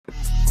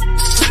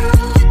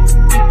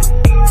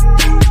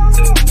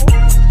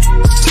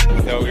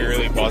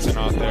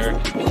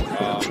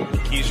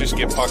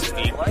get pucks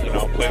deep,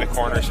 play the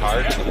corners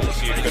hard, and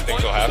see if good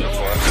things will happen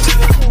for us.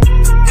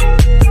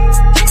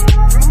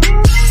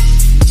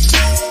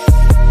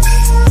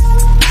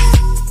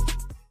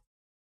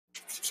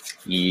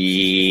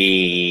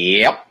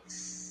 Yep.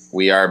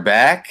 We are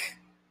back.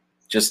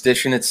 Just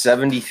dishing at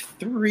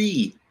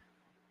 73.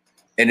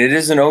 And it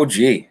is an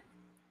OG.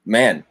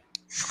 Man.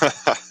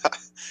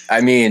 I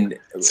mean,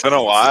 it's been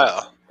a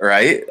while.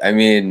 Right? I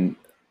mean,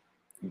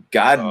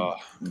 God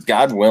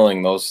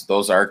willing,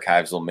 those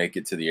archives will make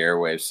it to the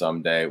airwaves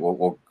someday.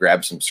 We'll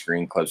grab some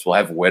screen clips. We'll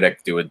have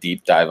Whittick do a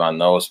deep dive on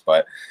those.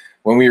 But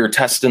when we were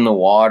testing the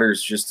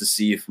waters just to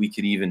see if we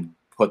could even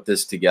put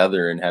this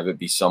together and have it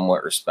be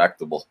somewhat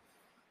respectable.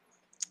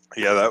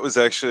 Yeah, that was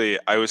actually,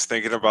 I was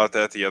thinking about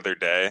that the other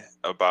day,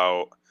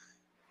 about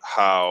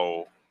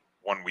how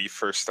when we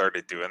first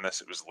started doing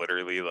this, it was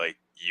literally like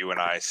you and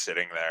I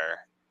sitting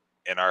there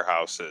in our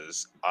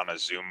houses on a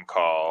Zoom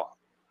call,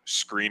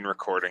 screen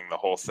recording the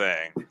whole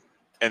thing,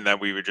 and then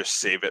we would just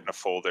save it in a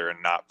folder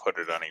and not put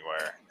it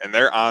anywhere. And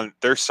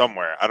they're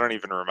somewhere. I don't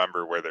even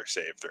remember where they're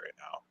saved right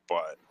now,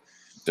 but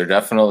they're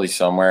definitely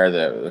somewhere.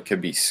 That it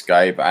could be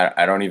Skype. I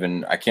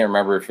can't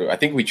remember I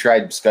think we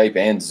tried Skype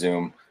and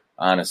Zoom,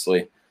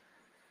 honestly.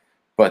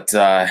 But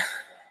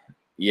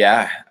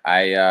yeah,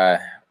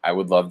 I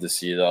would love to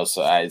see those.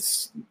 I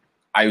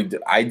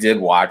did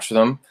watch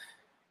them,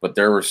 but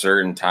there were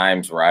certain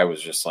times where I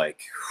was just like,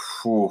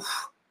 whew.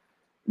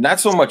 Not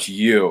so much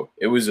you.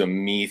 It was a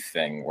me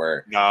thing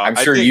where I'm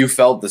sure you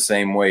felt the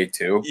same way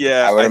too.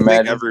 Yeah, I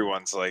think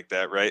everyone's like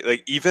that, right?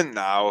 Like even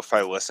now, if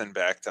I listen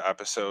back to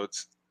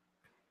episodes,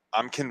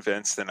 I'm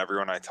convinced, and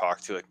everyone I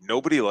talk to, like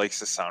nobody likes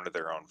the sound of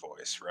their own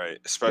voice, right?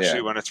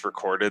 Especially when it's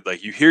recorded.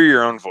 Like you hear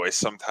your own voice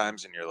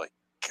sometimes, and you're like,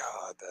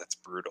 God, that's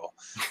brutal.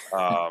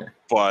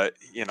 But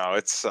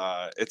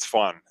it's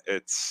fun.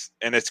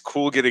 It's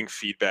cool getting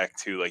feedback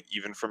too. Like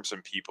even from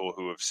some people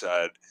who have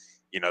said,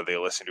 they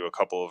listened to a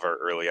couple of our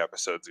early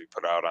episodes we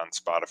put out on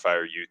Spotify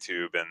or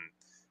YouTube, and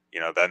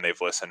then they've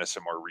listened to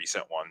some more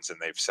recent ones, and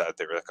they've said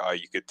they were like, oh,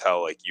 you could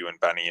tell like you and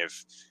Benny have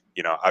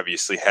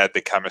obviously had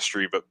the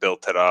chemistry, but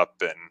built it up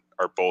and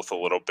are both a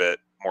little bit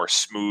more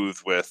smooth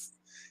with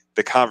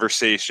the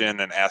conversation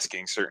and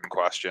asking certain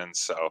questions.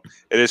 So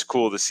it is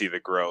cool to see the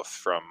growth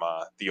from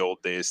the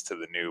old days to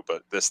the new,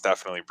 but this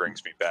definitely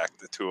brings me back,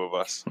 the two of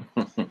us.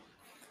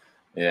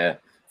 Yeah,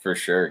 for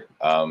sure.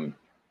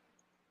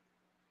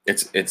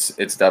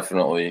 It's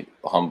definitely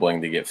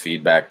humbling to get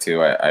feedback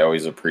too. I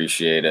always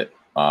appreciate it.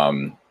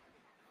 And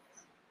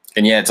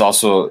yeah, it's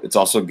also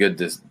good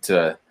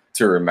to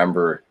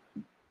remember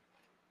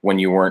when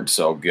you weren't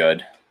so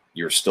good,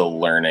 you're still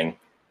learning.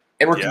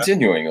 And we're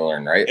continuing to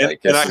learn, right?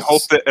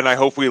 And I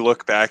hope we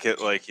look back at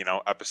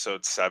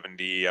episode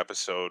 70,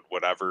 episode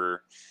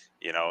whatever,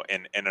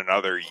 in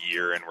another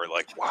year, and we're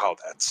like, wow,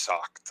 that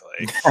sucked.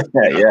 Like,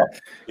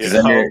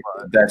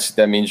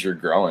 that means you're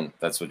growing.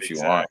 That's what you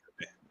want.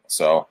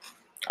 So,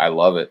 I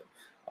love it.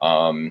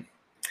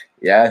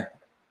 Yeah.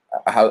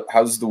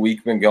 How's the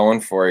week been going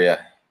for you?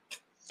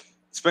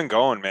 It's been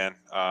going, man.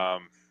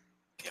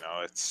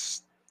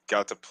 It's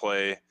got to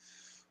play a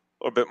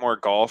little bit more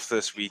golf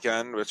this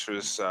weekend, which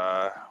was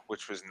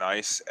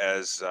nice,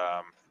 as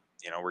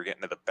we're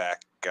getting to the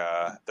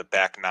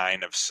back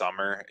nine of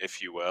summer,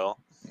 if you will.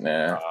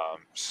 Yeah.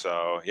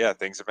 So yeah,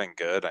 things have been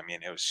good. I mean,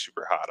 it was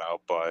super hot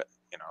out, but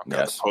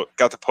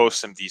got to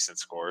post some decent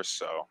scores.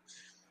 So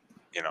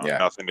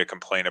nothing to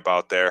complain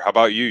about there. How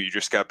about you? You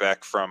just got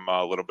back from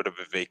a little bit of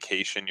a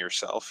vacation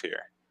yourself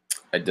here.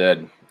 I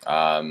did.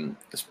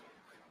 This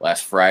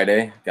last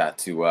Friday, got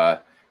to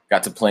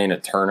play in a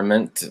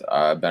tournament,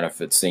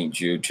 benefit St.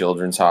 Jude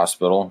Children's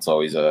Hospital. It's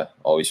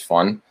always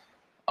fun.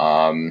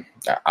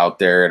 Out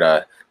there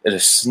at a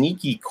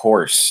sneaky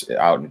course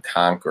out in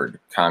Concord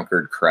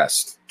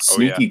Crest.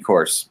 Sneaky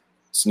course,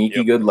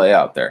 good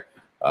layout there.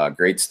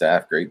 Great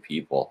staff, great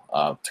people.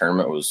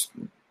 Tournament was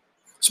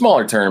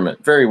smaller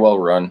tournament, very well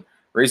run.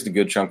 Raised a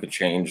good chunk of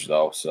change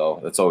though, so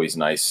that's always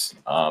nice.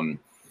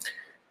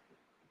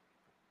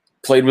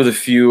 Played with a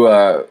few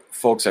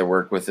folks I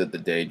work with at the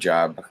day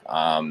job.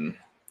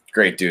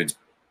 Great dudes.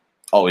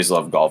 Always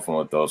love golfing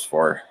with those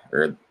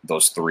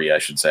three, I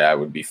should say. I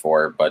would be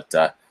four, but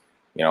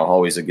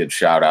always a good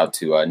shout out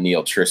to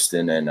Neil,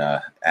 Tristan, and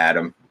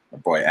Adam, my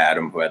boy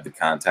Adam, who had the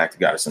contact,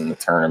 got us in the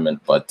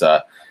tournament.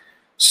 But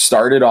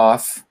started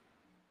off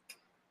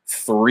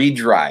 3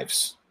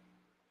 drives.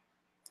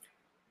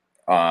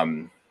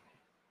 2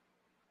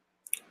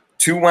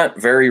 went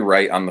very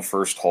right on the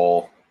first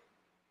hole,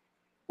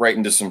 right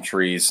into some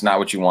trees. Not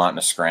what you want in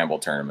a scramble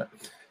tournament.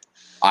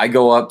 I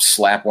go up,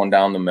 slap one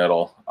down the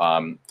middle.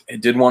 I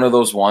did one of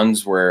those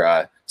ones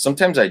where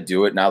sometimes I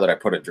do it now that I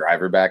put a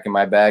driver back in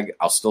my bag.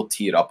 I'll still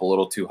tee it up a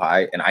little too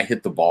high, and I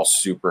hit the ball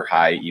super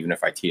high even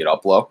if I tee it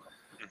up low.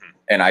 Mm-hmm.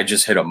 And I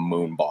just hit a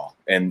moon ball.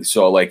 And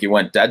so it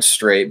went dead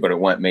straight, but it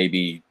went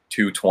maybe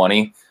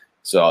 220.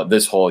 So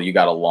this hole, you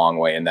got a long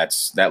way, and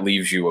that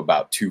leaves you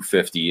about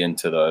 250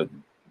 into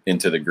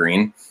the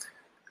green.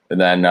 And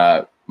then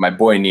my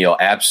boy Neil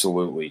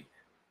absolutely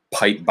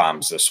pipe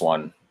bombs this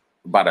one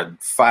about a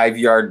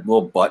 5-yard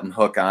little button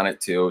hook on it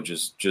too.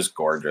 Just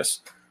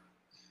gorgeous.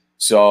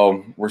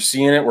 So we're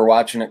seeing it, we're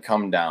watching it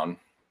come down,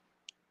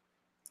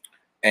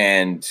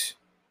 and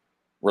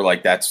we're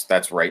like,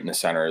 that's right in the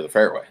center of the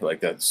fairway.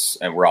 Like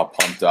and we're all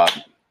pumped up,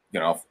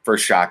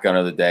 first shotgun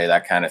of the day,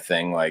 that kind of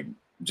thing. Like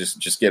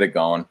just get it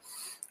going.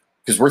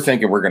 Because we're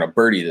thinking we're going to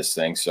birdie this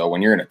thing. So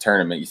when you're in a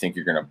tournament, you think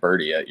you're going to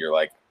birdie it. You're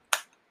like,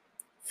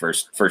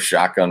 first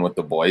shotgun with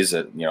the boys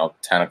at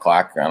 10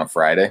 o'clock on a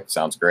Friday.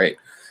 Sounds great.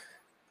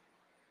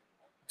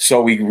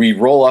 So we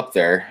roll up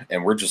there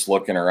and we're just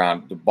looking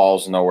around. The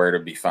ball's nowhere to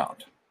be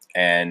found.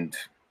 And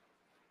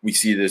we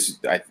see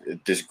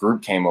this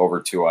group came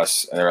over to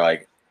us and they're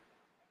like,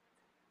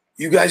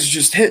 "You guys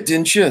just hit,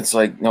 didn't you?" It's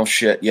like, "No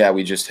shit. Yeah,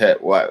 we just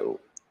hit. What?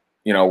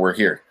 We're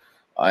here."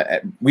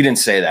 We didn't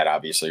say that,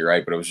 obviously,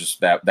 right? But it was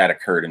just that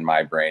occurred in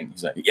my brain.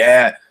 He's like,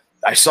 "Yeah,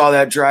 I saw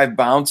that drive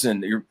bounce,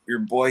 and your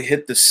boy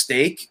hit the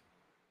stake,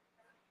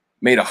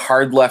 made a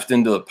hard left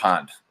into the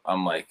pond."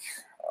 I'm like,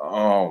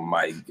 "Oh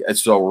my God!"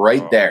 So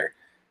right there,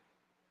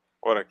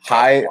 what a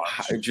high,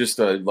 just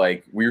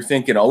like we were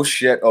thinking, "Oh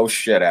shit!"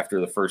 After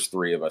the first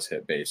 3 of us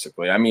hit,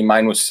 basically. I mean,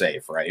 mine was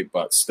safe, right?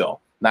 But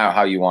still, not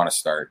how you want to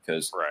start,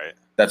 because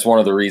that's one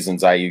of the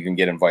reasons I even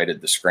get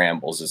invited to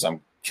scrambles is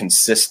I'm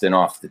consistent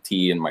off the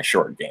tee in my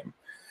short game.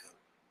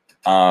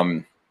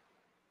 And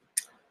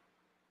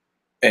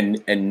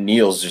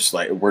Neil's just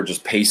like, we're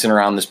just pacing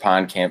around this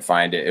pond, can't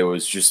find it. It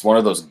was just one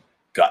of those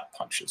gut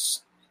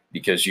punches,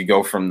 because you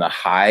go from the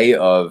high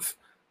of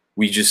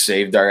we just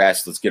saved our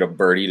ass, let's get a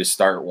birdie to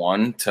start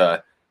one,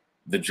 to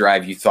the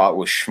drive you thought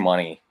was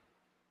shmoney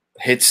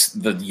hits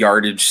the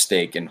yardage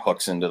stake and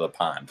hooks into the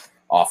pond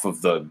off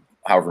of the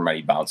however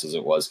many bounces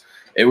it was.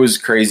 It was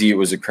crazy. It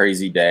was a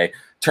crazy day.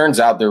 Turns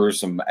out there were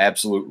some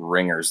absolute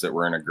ringers that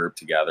were in a group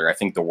together. I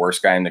think the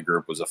worst guy in the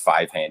group was a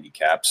 5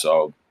 handicap.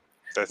 So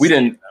we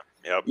didn't.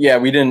 Yep. Yeah,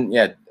 we didn't.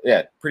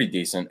 Yeah, pretty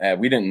decent.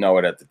 We didn't know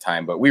it at the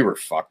time, but we were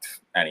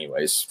fucked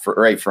anyways.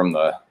 Right from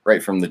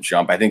the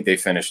jump. I think they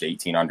finished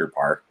 18 under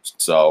par.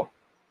 So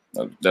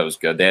that was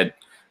good. They had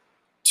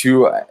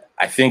 2.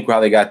 I think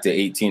while they got to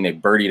 18, they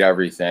birdied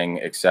everything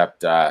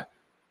except I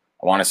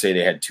want to say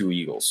they had 2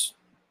 eagles.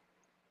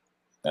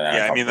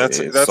 Yeah, I mean that's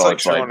so like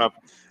showing up.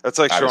 That's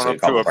like showing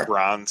up to a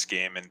bronze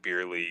game in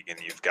beer league, and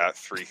you've got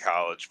 3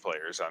 college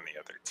players on the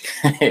other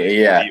team.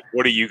 Yeah,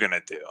 what are you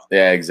gonna do?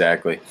 Yeah,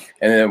 exactly.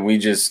 And then we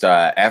just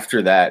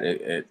after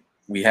that,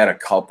 we had a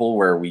couple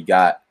where we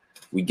got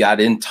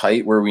in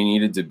tight where we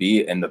needed to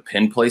be, and the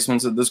pin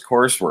placements of this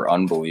course were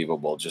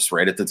unbelievable. Just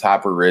right at the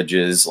top of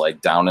ridges,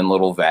 like down in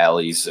little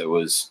valleys. It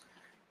was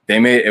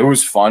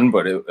fun,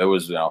 but it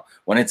was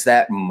when it's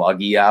that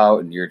muggy out,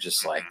 and you're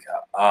just like,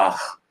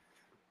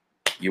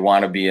 you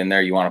want to be in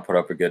there, you want to put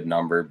up a good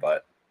number,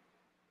 but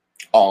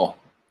all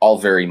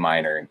very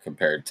minor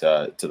compared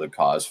to the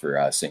cause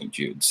for St.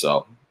 Jude.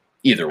 So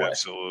either way,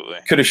 absolutely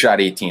could have shot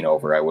 18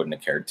 over. I wouldn't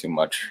have cared too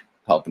much.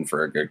 Helping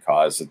for a good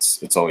cause,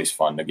 it's always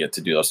fun to get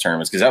to do those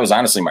tournaments, because that was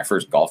honestly my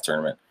first golf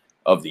tournament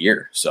of the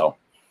year. So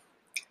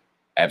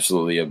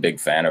absolutely a big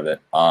fan of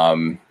it.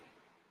 But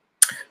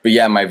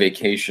yeah, my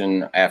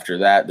vacation after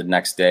that, the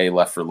next day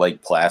left for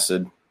Lake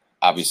Placid,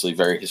 obviously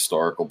very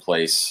historical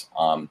place.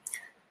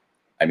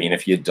 I mean,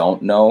 if you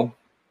don't know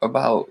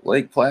about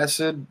Lake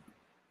Placid,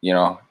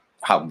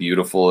 how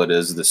beautiful it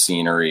is, the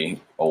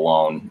scenery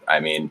alone. I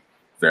mean,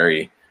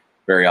 very,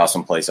 very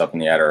awesome place up in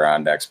the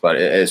Adirondacks. But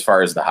as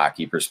far as the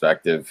hockey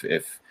perspective,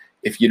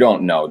 if you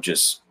don't know,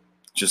 just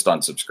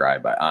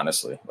unsubscribe.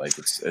 Honestly, like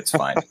it's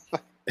fine.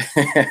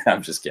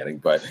 I'm just kidding,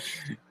 but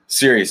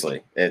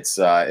seriously,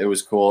 it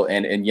was cool.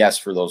 And yes,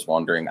 for those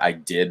wondering, I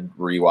did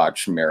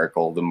rewatch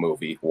Miracle the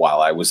movie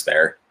while I was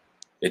there.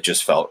 It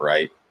just felt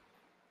right.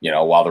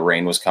 While the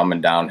rain was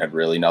coming down, had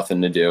really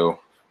nothing to do.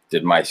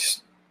 Did my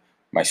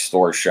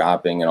store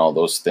shopping and all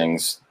those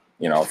things,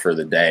 for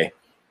the day.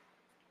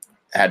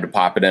 Had to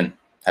pop it in,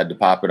 had to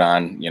pop it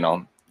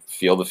on,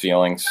 feel the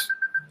feelings,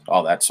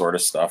 all that sort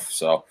of stuff.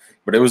 So,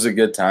 but it was a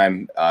good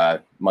time,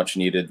 much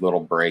needed little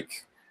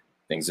break.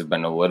 Things have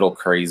been a little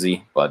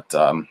crazy, but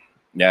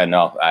yeah,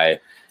 no, I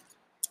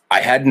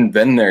hadn't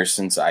been there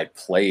since I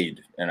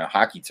played in a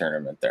hockey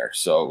tournament there.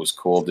 So it was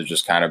cool to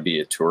just kind of be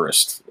a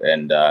tourist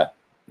and,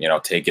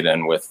 take it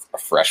in with a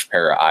fresh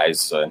pair of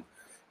eyes and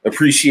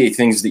appreciate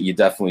things that you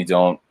definitely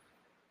don't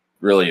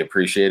really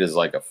appreciate as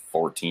like a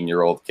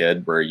 14-year-old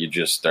kid, where you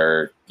just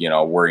are,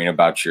 worrying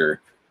about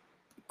your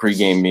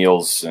pregame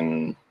meals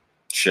and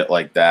shit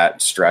like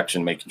that, stretch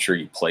and making sure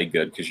you play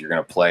good because you're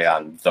going to play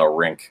on the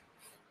rink.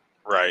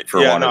 Right.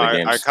 For one of the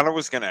games. I kind of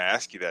was going to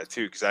ask you that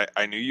too, because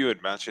I knew you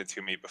had mentioned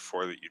to me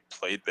before that you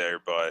played there,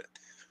 but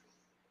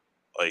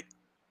like,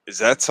 is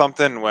that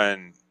something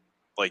when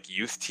like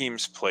youth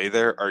teams play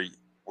there?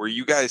 Were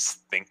you guys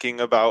thinking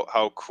about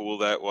how cool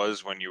that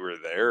was when you were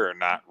there, or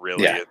not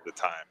really at the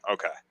time?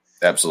 Okay.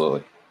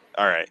 Absolutely.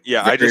 All right.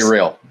 Yeah. Very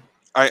real.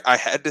 I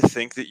had to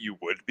think that you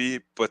would be,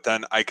 but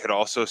then I could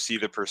also see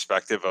the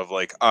perspective of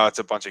like, oh, it's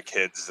a bunch of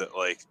kids that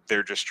like,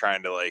 they're just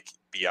trying to like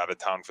be out of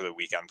town for the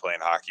weekend playing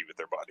hockey with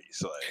their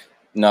buddies. Like,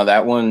 no,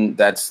 that one,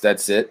 that's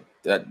it.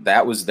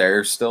 that was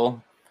there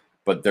still,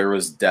 but there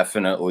was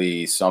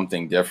definitely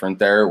something different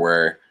there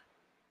where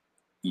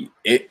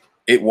it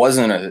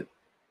wasn't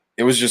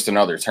it was just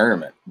another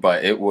tournament,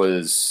 but it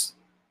was,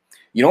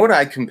 you know what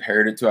I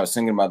compared it to? I was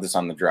thinking about this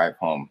on the drive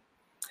home.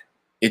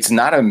 It's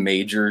not a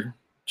major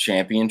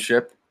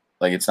championship.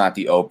 Like, it's not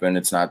the Open,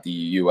 it's not the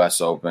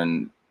US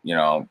Open, you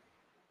know,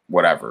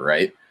 whatever,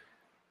 right?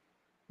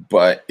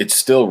 But it's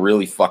still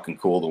really fucking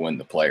cool to win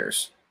the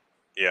Players.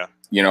 Yeah.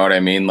 You know what I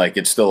mean? Like,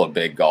 it's still a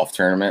big golf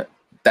tournament.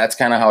 That's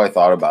kind of how I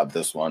thought about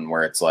this one,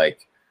 where it's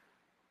like,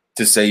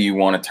 to say you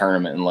won a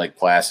tournament in Lake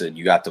Placid,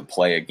 you got to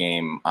play a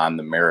game on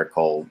the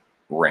Miracle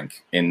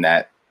rink in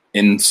that,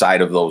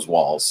 inside of those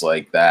walls.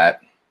 Like,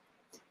 that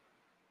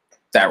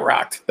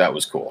rocked. That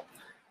was cool.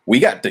 We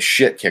got the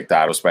shit kicked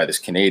out of us by this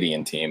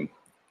Canadian team,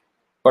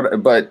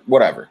 but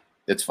whatever.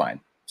 It's fine.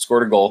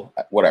 Scored a goal.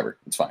 Whatever.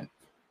 It's fine.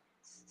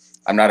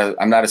 I'm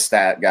not a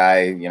stat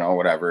guy, you know,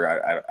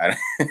 whatever. I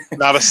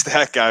Not a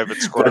stat guy, but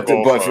scored a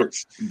goal.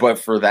 But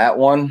for that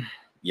one,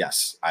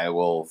 yes, I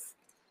will.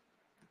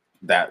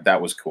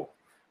 That was cool.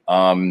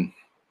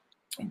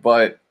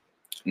 But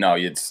no,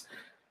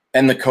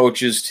 and the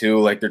coaches too,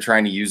 like, they're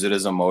trying to use it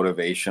as a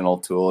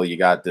motivational tool. You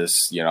got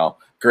this, you know,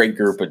 great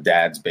group of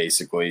dads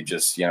basically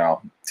just, you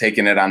know,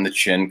 taking it on the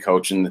chin,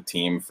 coaching the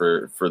team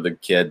for the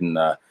kid and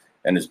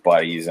his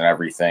buddies and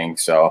everything.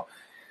 So,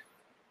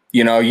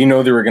 you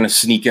know they were going to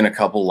sneak in a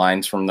couple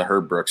lines from the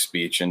Herb Brooks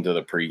speech into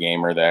the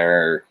pregamer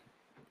there,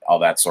 all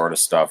that sort of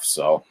stuff.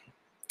 So,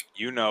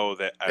 you know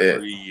that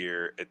every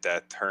year at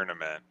that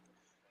tournament,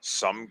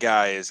 some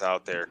guy is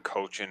out there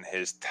coaching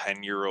his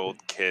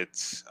 10-year-old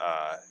kid's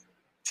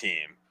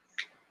team,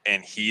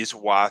 and he's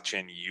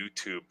watching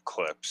YouTube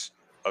clips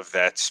of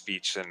that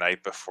speech the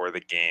night before the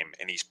game,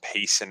 and he's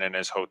pacing in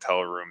his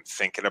hotel room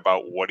thinking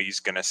about what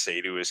he's going to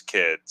say to his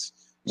kids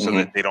so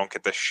that they don't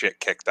get the shit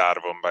kicked out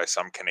of them by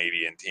some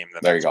Canadian team the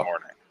next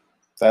morning.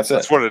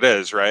 That's what it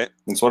is, right?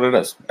 That's what it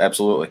is.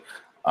 Absolutely.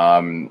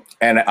 And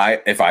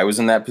if I was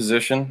in that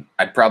position,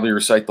 I'd probably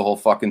recite the whole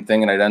fucking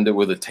thing, and I'd end it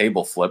with a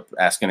table flip,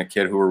 asking a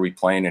kid, who are we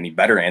playing? And he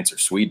better answer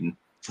Sweden.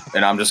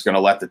 And I'm just going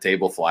to let the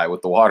table fly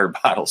with the water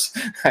bottles.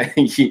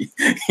 you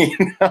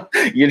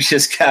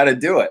just got to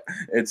do it.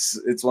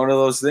 It's one of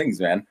those things,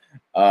 man.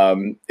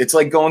 It's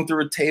like going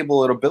through a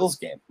table at a Bills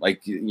game.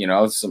 Like, you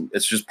know,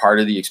 it's just part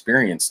of the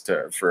experience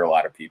for a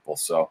lot of people.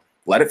 So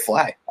let it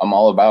fly. I'm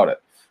all about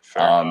it.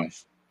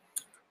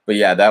 But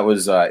yeah, that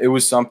was, it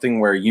was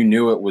something where you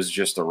knew it was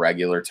just a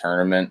regular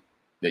tournament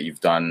that you've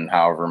done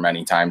however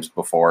many times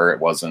before. It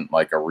wasn't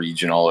like a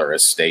regional or a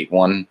state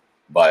one,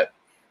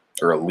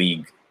 or a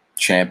league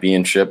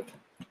championship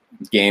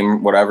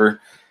game, whatever.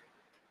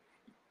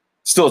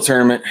 Still a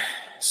tournament,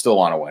 still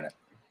want to win it.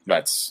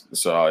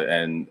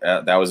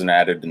 That was an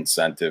added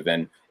incentive,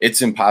 and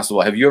it's impossible.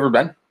 Have you ever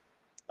been?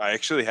 I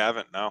actually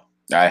haven't. No.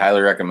 I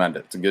highly recommend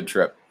it. It's a good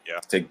trip.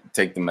 Yeah.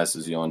 Take the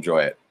misses. You'll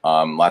enjoy it.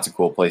 Lots of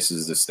cool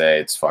places to stay.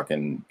 It's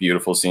fucking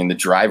beautiful scene. The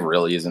drive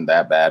really isn't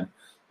that bad.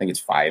 I think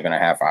it's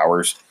 5.5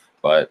 hours,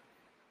 but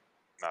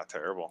not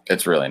terrible.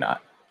 It's really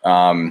not.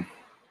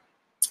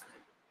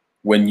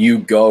 When you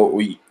go,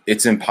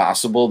 it's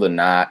impossible to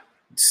not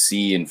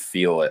see and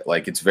feel it.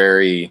 Like, it's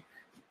very,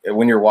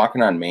 when you're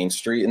walking on Main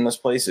Street in this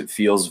place, it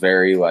feels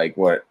very like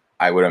what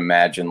I would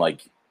imagine,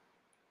 like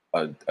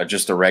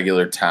just a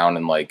regular town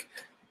in like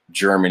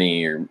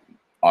Germany or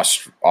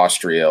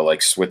Austria,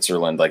 like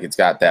Switzerland. Like, it's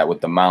got that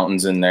with the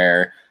mountains in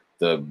there,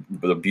 the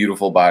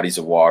beautiful bodies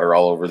of water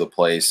all over the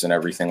place and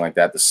everything like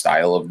that. The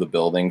style of the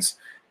buildings,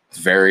 it's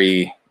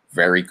very,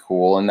 very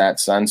cool in that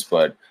sense.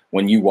 But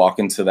when you walk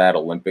into that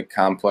Olympic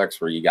complex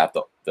where you got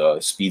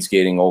the speed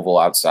skating oval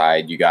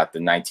outside, you got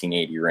the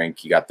 1980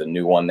 rink, you got the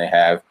new one they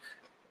have,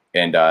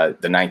 and the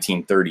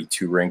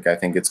 1932 rink, I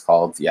think it's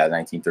called. Yeah,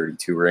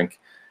 1932 rink.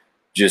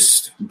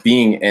 Just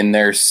being in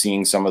there,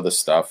 seeing some of the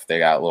stuff. They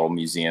got a little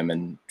museum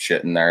and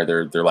shit in there.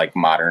 They're like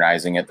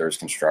modernizing it. There's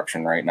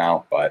construction right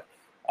now, but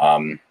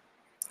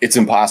it's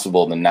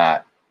impossible to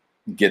not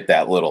get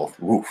that little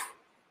woof.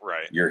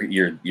 Right.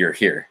 You're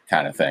here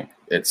kind of thing.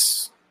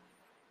 It's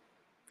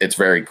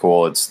very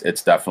cool.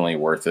 It's definitely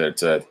worth it.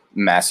 It's a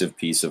massive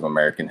piece of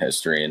American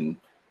history and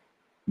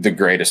the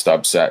greatest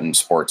upset in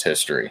sports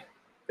history,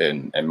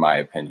 in my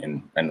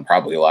opinion, and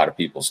probably a lot of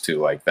people's too.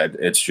 Like, that,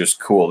 it's just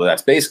cool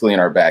that's basically in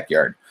our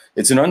backyard.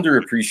 It's an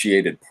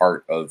underappreciated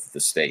part of the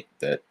state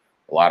that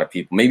a lot of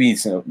people, maybe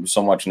so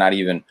much not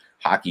even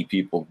hockey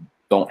people,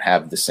 don't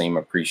have the same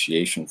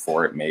appreciation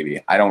for it.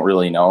 Maybe, I don't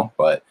really know,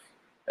 but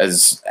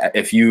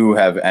if you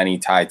have any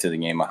tie to the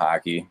game of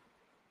hockey,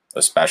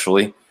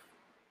 especially,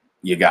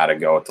 you got to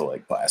go to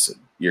Lake Placid.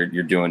 You're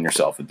doing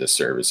yourself a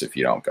disservice if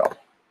you don't go.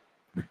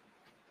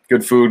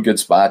 Good food, good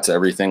spots,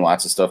 everything,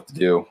 lots of stuff to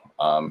do.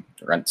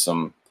 Rent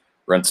some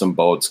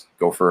boats,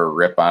 go for a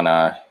rip on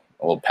a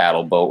old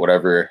paddle boat,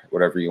 whatever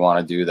you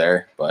want to do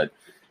there. But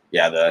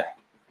yeah,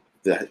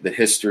 the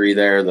history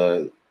there,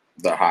 the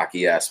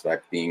hockey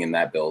aspect being in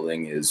that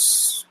building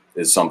is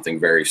something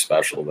very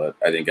special that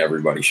I think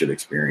everybody should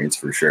experience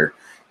for sure.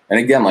 And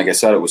again, like I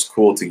said, it was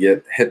cool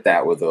to hit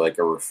that with a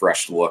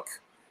refreshed look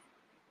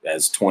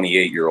as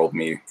 28-year-old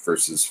me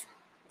versus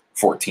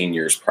 14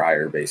 years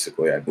prior,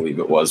 basically, I believe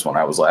it was when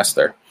I was last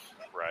there.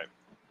 Right.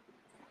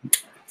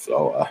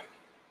 So,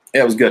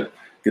 yeah, it was good.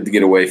 Good to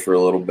get away for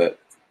a little bit.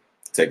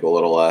 Take a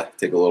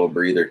little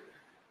breather.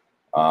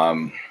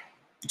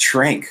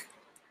 Drank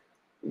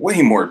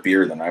way more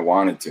beer than I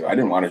wanted to. I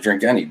didn't want to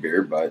drink any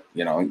beer, but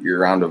you're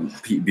around a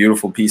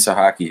beautiful piece of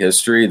hockey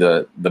history.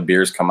 The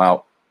beers come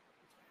out.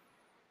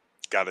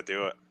 Got to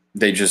do it.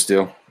 They just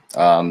do.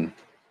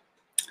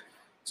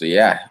 So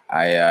yeah,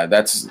 I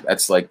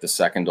that's like the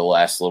second to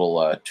last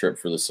little trip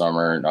for the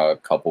summer. In a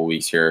couple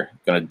weeks here,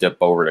 gonna dip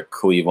over to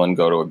Cleveland,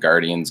 go to a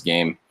Guardians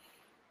game.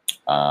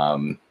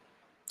 So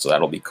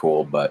that'll be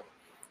cool. But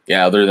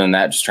yeah, other than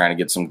that, just trying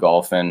to get some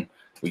golf in.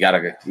 We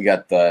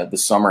got the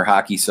summer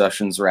hockey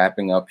sessions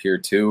wrapping up here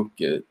too.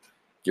 Get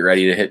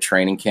ready to hit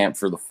training camp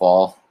for the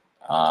fall.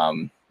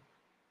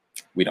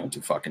 We don't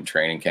do fucking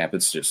training camp.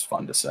 It's just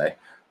fun to say,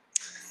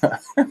 But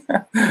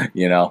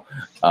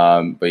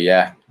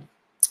yeah.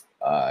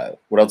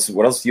 What else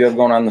do you have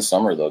going on in the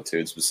summer though, too?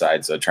 It's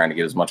besides trying to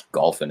get as much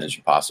golf in as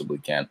you possibly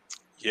can.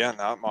 Yeah,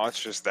 not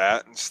much. Just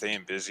that and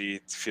staying busy.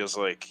 It feels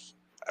like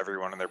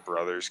everyone and their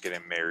brother's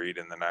getting married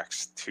in the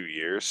next 2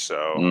 years.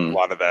 So a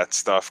lot of that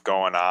stuff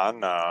going on.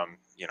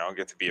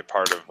 Get to be a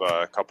part of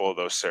a couple of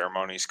those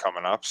ceremonies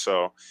coming up.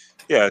 So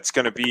yeah, it's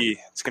gonna be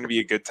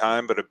a good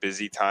time, but a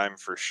busy time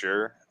for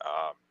sure.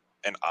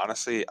 And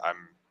honestly,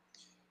 I'm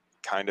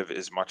kind of,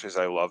 as much as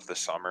I love the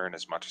summer and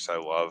as much as I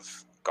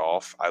love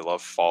golf, I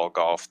love fall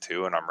golf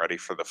too, and I'm ready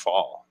for the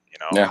fall.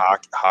 Yeah.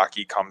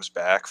 Hockey comes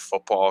back,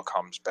 football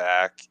comes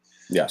back.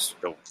 Yes,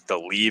 the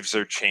leaves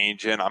are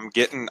changing. I'm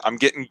getting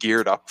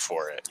geared up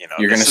for it.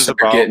 You're gonna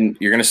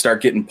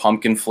start getting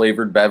pumpkin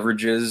flavored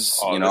beverages.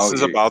 This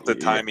is about the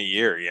time of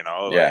year.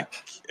 Yeah.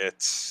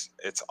 It's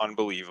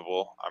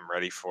unbelievable. I'm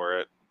ready for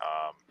it.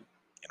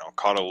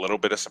 Caught a little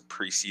bit of some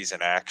preseason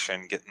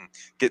action, getting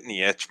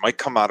the itch. Might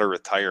come out of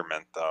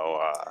retirement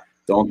though.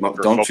 Don't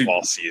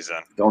football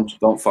season.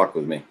 Don't fuck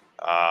with me.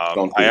 I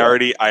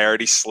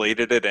already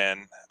slated it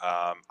in.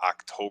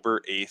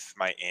 October 8th,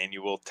 my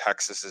annual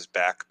Texas is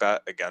back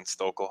bet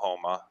against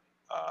Oklahoma.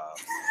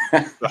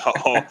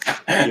 So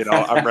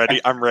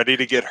I'm ready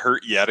to get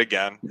hurt yet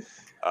again.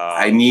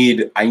 I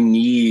need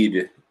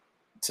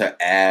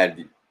to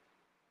add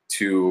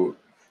to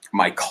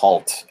my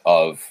cult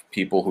of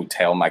people who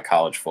tail my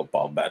college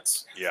football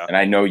bets. Yeah. And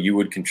I know you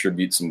would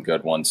contribute some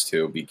good ones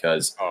too,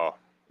 because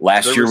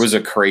last year was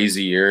a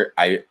crazy year.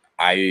 I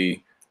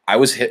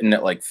was hitting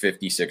at like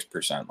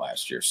 56%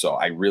 last year, so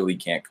I really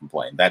can't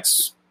complain.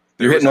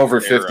 You're hitting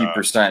over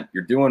 50%.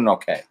 You're doing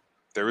okay.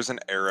 There was an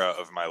era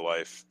of my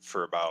life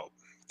for about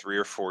 3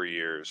 or 4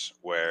 years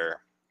where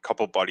a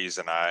couple buddies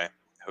and I,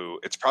 who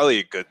it's probably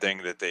a good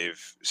thing that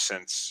they've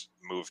since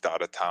moved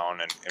out of town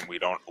and we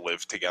don't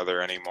live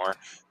together anymore,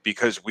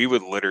 because we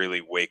would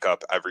literally wake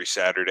up every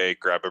Saturday,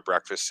 grab a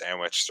breakfast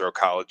sandwich, throw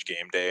College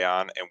Game Day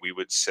on, and we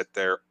would sit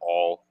there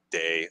all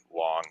day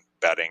long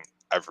betting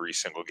every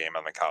single game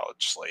on the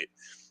college slate.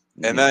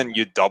 And then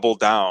you double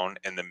down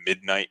in the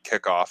midnight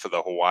kickoff of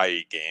the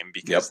Hawaii game,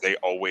 because they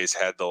always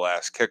had the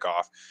last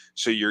kickoff.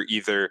 So you're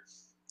either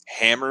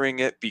hammering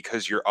it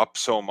because you're up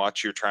so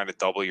much you're trying to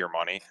double your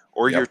money,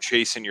 or you're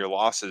chasing your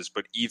losses,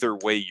 but either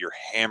way you're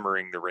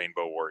hammering the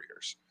Rainbow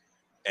Warriors.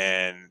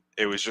 And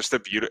it was just a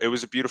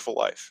beautiful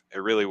life. It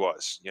really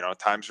was.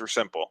 Times were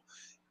simple.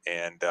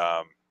 And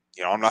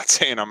I'm not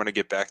saying I'm going to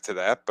get back to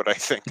that, but I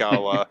think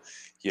I'll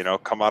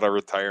come out of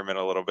retirement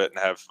a little bit and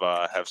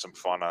have some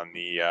fun on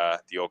the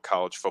old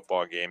college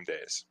football game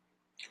days.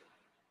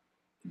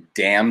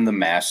 Damn the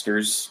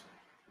Masters,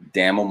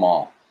 damn them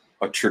all.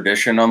 A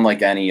tradition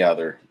unlike any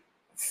other.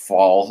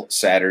 Fall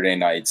Saturday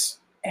nights,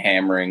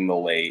 hammering the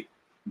late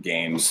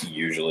games,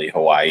 usually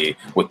Hawaii,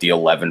 with the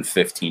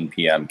 11:15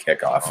 p.m.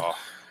 kickoff.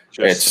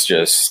 It's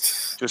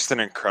just an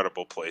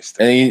incredible place.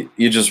 And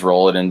you just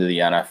roll it into the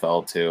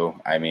NFL too.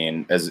 I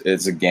mean,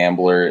 as a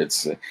gambler,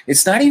 it's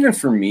not even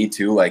for me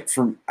too. Like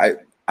I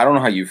don't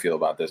know how you feel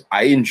about this.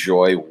 I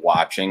enjoy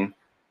watching,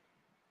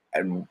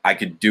 and I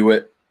could do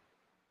it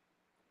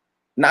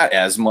not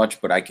as much,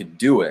 but I could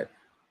do it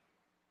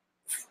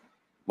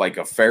like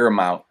a fair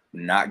amount,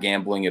 not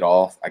gambling at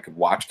all. I could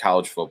watch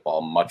college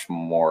football much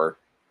more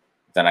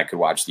than I could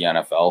watch the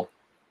NFL.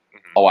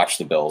 I'll watch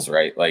the Bills,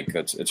 right? Like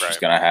it's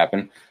just going to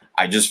happen.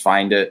 I just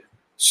find it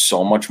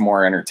so much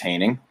more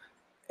entertaining.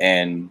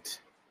 And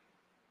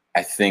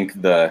I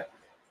think the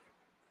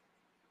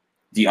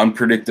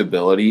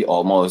unpredictability,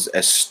 almost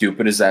as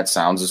stupid as that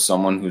sounds, as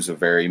someone who's a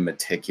very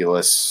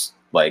meticulous,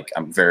 like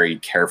I'm very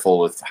careful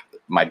with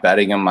my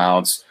betting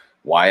amounts,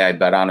 why I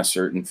bet on a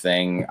certain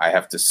thing. I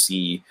have to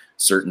see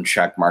certain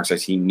check marks. I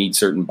need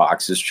certain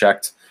boxes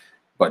checked,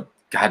 but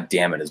God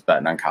damn it, is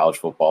betting on college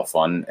football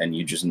fun. And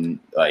you just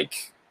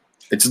like,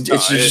 it's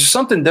just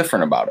something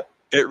different about it.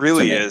 It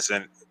really is.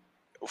 And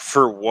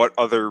for what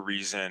other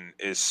reason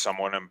is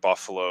someone in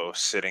Buffalo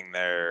sitting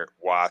there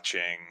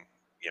watching,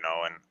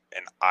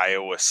 an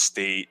Iowa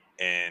State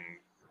and,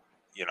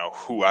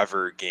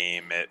 whoever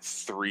game at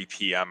 3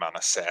 p.m. on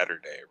a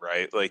Saturday,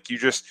 right? Like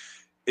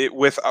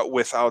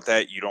without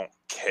that, you don't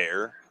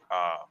care.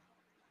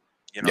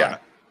 You know, Yeah.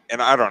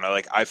 and I don't know,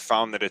 like I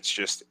found that it's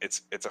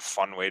a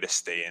fun way to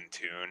stay in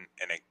tune,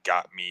 and it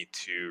got me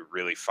to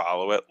really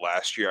follow it.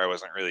 Last year I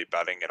wasn't really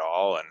betting at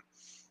all, and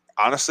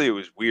honestly it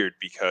was weird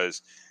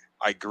because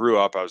I grew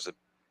up, I was a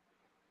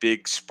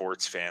big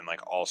sports fan, like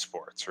all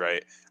sports,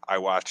 right? I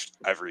watched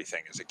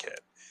everything as a kid.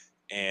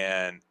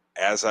 And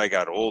as I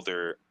got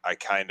older, I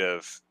kind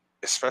of,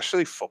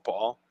 especially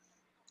football,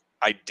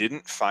 I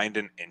didn't find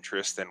an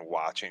interest in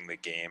watching the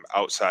game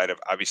outside of,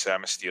 obviously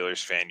I'm a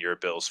Steelers fan, you're a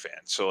Bills fan.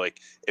 So like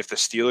if the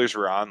Steelers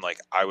were on, like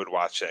I would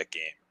watch that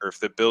game. Or if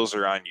the Bills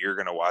are on, you're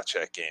gonna watch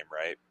that game,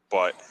 right?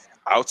 But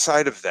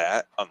outside of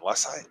that,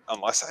 unless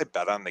I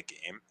bet on the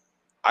game,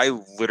 I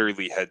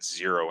literally had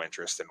zero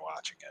interest in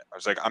watching it. I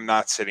was like, I'm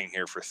not sitting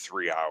here for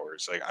 3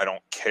 hours. Like I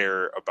don't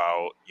care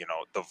about,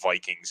 the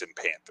Vikings and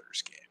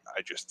Panthers game.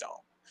 I just don't.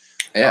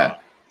 Yeah.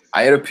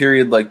 I had a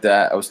period like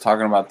that. I was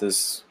talking about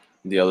this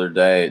the other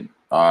day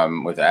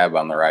with Ab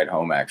on the ride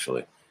home,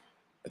 actually.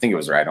 I think it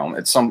was ride home.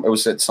 It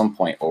was at some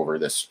point over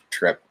this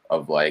trip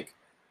of like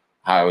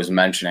how I was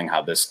mentioning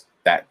how this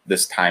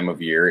time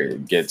of year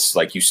it gets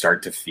like you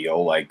start to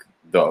feel like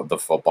the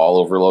football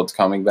overload's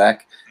coming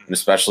back. And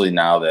especially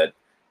now that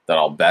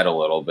I'll bet a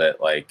little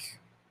bit, like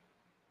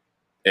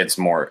it's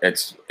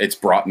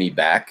brought me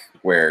back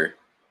where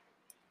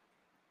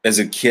as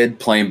a kid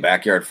playing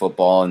backyard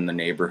football in the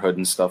neighborhood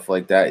and stuff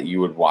like that, you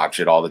would watch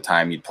it all the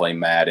time. You'd play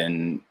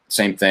Madden,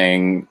 same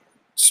thing,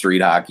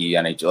 street hockey,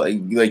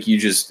 NHL, like you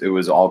just, it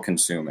was all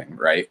consuming,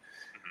 right?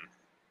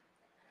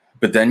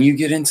 But then you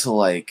get into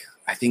like,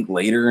 I think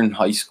later in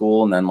high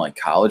school and then like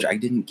college, I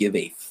didn't give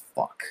a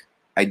fuck.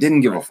 I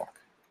didn't give a fuck.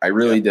 I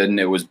really didn't.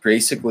 It was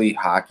basically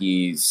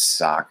hockey,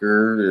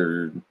 soccer,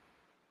 or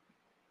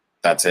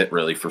that's it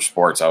really for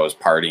sports. I was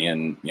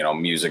partying,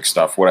 music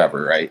stuff,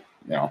 whatever, right?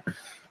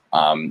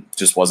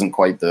 Just wasn't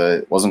quite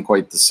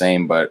the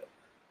same, but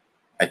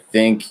I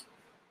think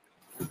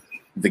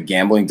the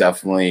gambling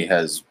definitely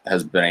has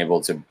been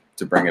able to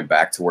bring it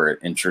back to where it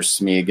interests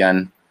me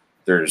again.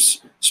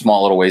 There's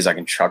small little ways I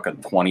can chuck a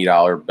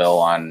 $20 bill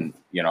on,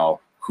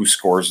 who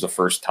scores the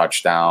first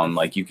touchdown.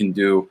 Like you can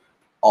do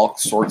all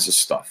sorts of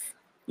stuff,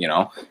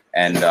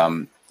 and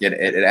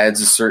it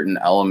adds a certain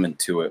element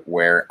to it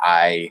where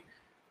I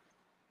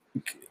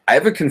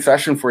have a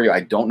confession for you.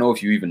 I don't know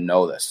if you even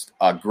know this.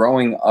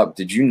 Growing up,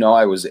 did you know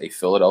I was a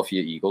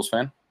Philadelphia Eagles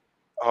fan?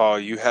 Oh,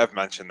 you have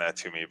mentioned that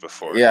to me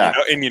before. Yeah.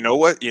 And you know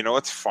what? You know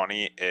what's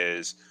funny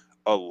is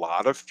a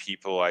lot of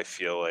people I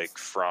feel like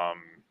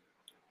from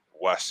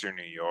Western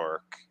New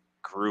York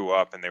grew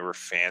up and they were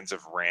fans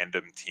of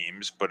random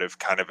teams, but have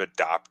kind of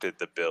adopted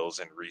the Bills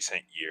in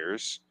recent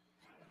years.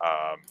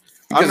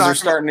 Because they're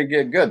starting to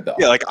get good, though.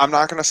 Yeah, like I'm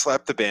not going to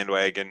slap the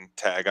bandwagon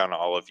tag on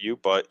all of you,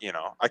 but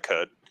I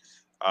could.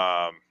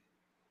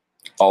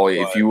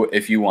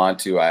 If you want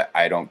to,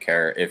 I don't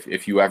care.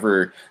 If you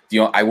ever,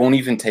 I won't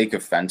even take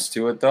offense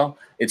to it though.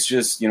 It's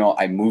just,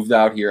 I moved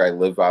out here, I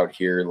live out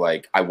here.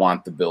 Like I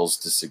want the Bills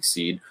to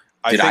succeed.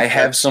 Did I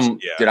have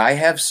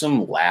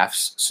some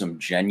laughs, some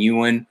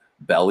genuine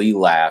belly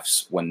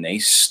laughs when they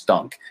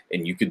stunk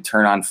and you could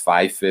turn on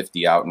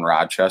 550 out in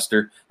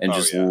Rochester and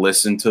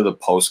listen to the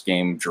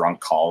post-game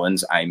drunk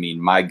call-ins? I mean,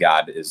 my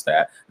God,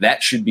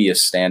 that should be a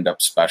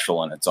stand-up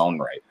special in its own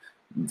right.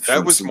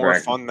 That was more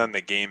fun than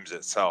the games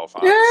itself.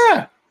 Honestly.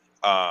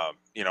 Yeah.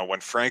 When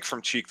Frank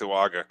from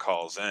Cheektowaga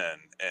calls in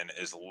and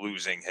is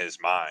losing his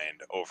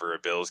mind over a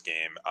Bills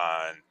game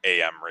on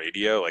AM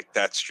radio, like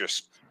that's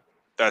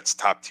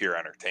top tier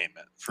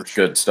entertainment for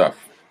sure. Good stuff.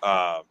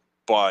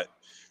 But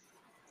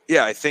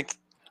yeah, I think,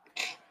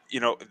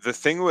 the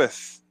thing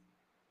with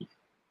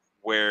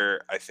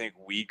where I think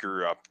we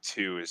grew up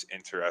too is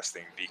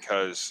interesting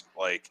because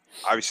like,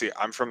 obviously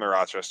I'm from the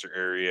Rochester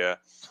area,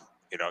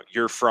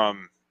 you're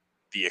from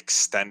the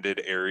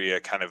extended area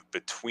kind of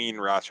between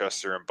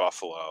Rochester and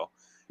Buffalo.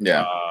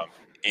 Yeah.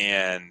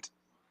 And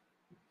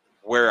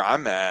where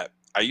I'm at,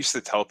 I used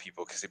to tell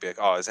people because they'd be like,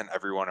 oh, isn't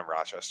everyone in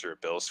Rochester a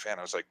Bills fan?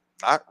 I was like,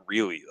 not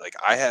really. Like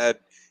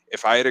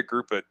if I had a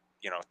group of,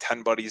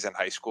 10 buddies in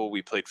high school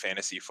we played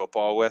fantasy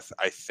football with,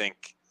 I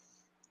think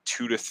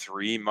 2 to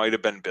 3 might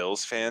have been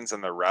Bills fans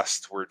and the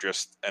rest were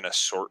just an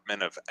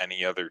assortment of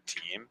any other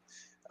team.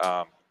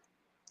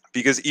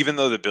 Because even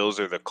though the Bills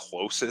are the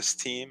closest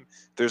team,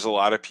 there's a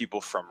lot of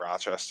people from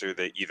Rochester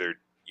that either,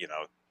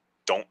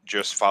 don't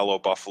just follow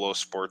Buffalo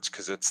sports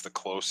because it's the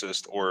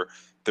closest, or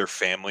their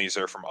families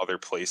are from other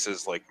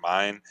places like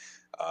mine.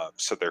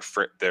 So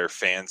they're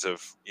fans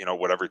of,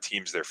 whatever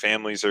teams their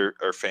families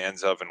are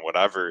fans of and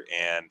whatever.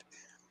 And,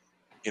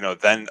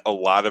 then a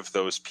lot of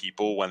those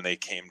people, when they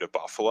came to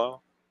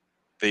Buffalo,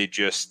 they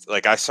just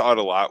like, I saw it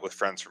a lot with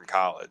friends from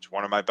college.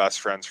 One of my best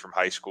friends from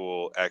high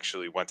school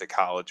actually went to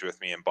college with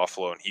me in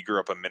Buffalo, and he grew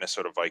up a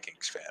Minnesota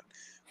Vikings fan,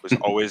 was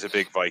always a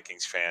big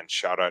Vikings fan.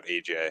 Shout out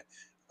AJ.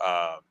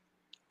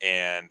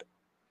 And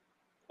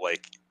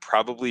like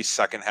probably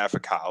second half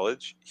of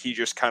college, he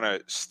just kind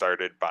of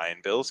started buying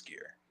Bills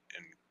gear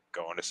and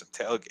going to some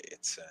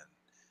tailgates. And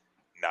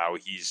now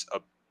he's a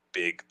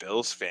big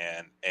Bills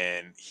fan,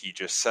 and he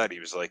just said, he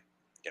was like,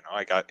 you know,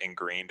 I got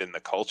ingrained in the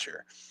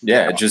culture.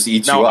 Yeah, it just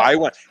eats you up.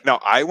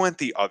 I went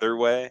the other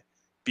way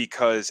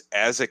because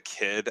as a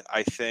kid,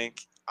 I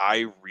think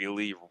I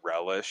really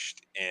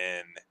relished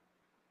in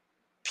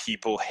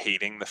people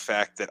hating the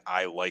fact that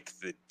I like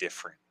the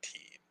different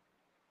team.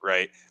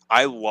 Right.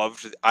 I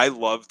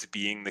loved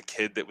being the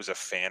kid that was a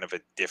fan of a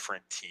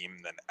different team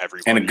than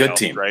everybody and a good else,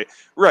 team.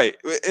 Right.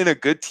 In a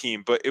good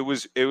team, but it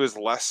was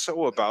less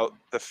so about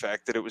the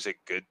fact that it was a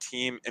good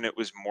team, and it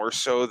was more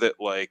so that,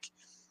 like,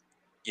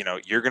 you know,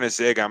 you're going to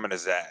zig, I'm going to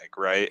zag,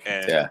 right?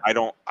 And Yeah. I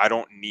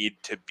don't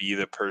need to be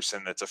the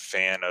person that's a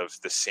fan of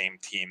the same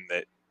team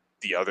that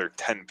the other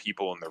 10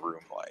 people in the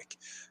room like.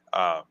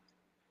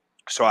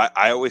 So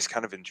I always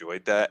kind of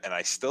enjoyed that, and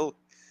I still,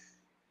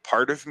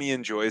 part of me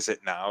enjoys it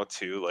now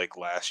too. Like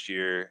last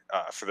year,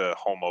 for the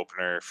home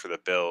opener for the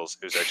Bills,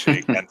 it was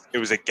actually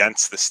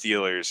against the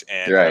Steelers,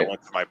 and I Right.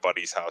 went to my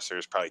buddy's house. There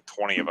was probably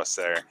 20 of us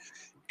there,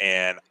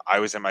 and I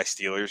was in my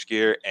Steelers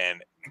gear,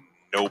 and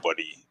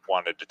nobody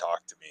wanted to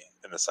talk to me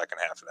in the second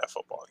half of that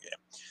football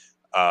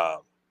game.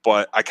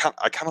 But I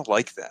kind of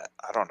like that.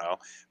 I don't know,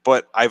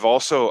 but I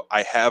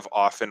have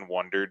often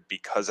wondered,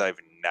 because I've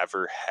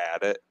never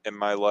had it in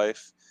my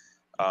life,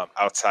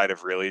 outside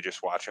of really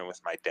just watching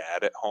with my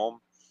dad at home.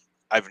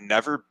 I've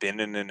never been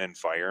in an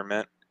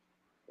environment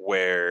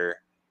where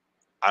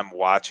I'm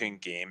watching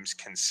games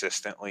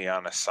consistently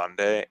on a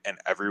Sunday and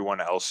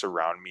everyone else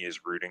around me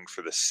is rooting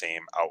for the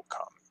same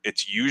outcome.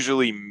 It's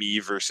usually me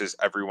versus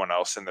everyone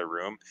else in the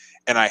room.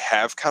 And I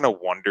have kind of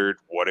wondered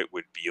what it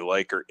would be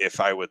like, or if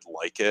I would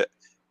like it,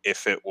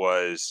 if it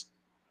was,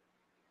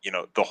 you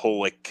know, the whole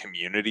like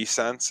community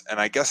sense. And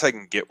I guess I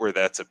can get where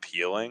that's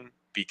appealing,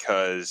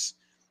 because,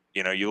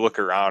 you know, you look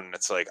around and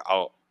it's like,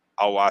 I'll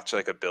watch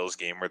like a Bills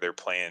game where they're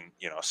playing,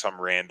 you know, some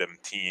random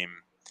team,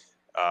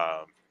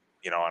 um,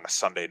 you know, on a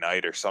Sunday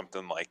night or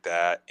something like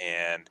that.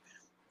 And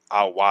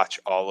I'll watch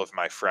all of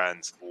my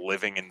friends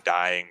living and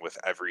dying with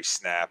every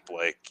snap,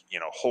 like, you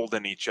know,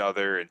 holding each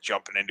other and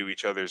jumping into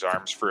each other's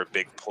arms for a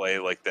big play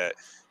like that.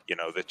 You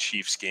know, the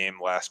Chiefs game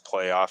last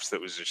playoffs,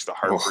 that was just a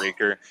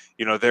heartbreaker.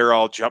 You know, they're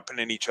all jumping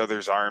in each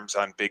other's arms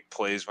on big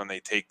plays when they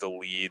take the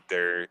lead.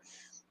 They're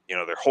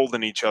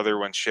holding each other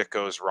when shit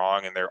goes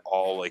wrong, and they're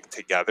all like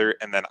together.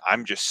 And then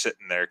I'm just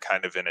sitting there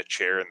kind of in a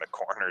chair in the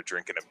corner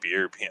drinking a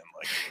beer, being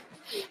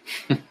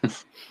like,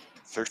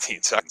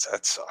 13 seconds,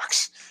 that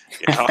sucks.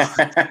 You know,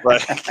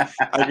 like,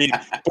 I mean,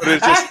 but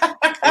it's just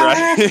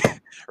right,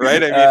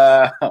 right.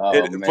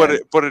 I mean,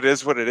 but it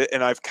is what it is.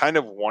 And I've kind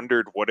of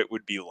wondered what it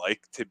would be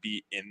like to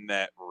be in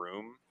that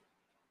room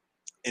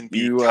and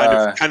be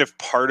kind of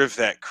part of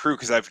that crew,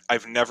 because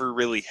I've never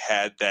really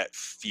had that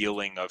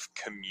feeling of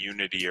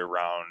community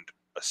around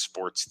a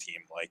sports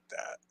team like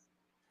that.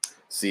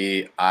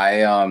 See,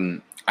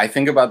 I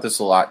think about this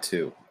a lot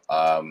too.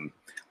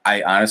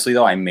 I honestly,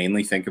 though, I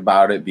mainly think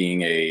about it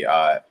being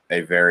a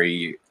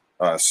very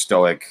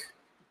stoic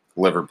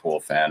Liverpool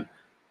fan.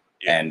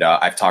 Yeah. And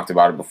I've talked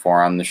about it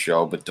before on the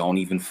show, but don't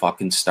even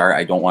fucking start.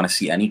 I don't want to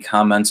see any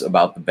comments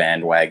about the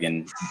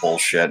bandwagon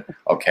bullshit.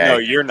 Okay. No,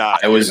 you're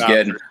not. I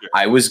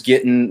was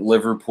getting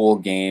Liverpool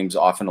games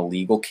off an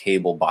illegal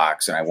cable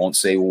box, and I won't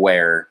say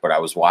where, but I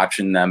was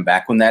watching them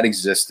back when that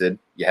existed.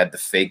 You had the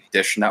fake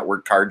Dish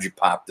Network cards you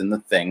popped in the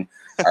thing.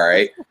 All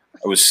right.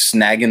 I was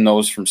snagging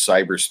those from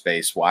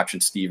cyberspace, watching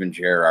Steven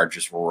Gerrard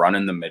just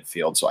running the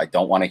midfield. So I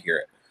don't want to hear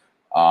it.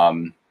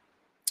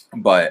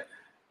 But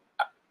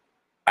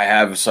I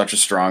have such a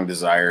strong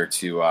desire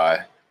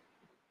to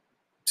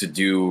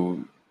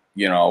do,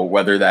 you know,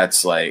 whether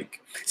that's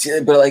like,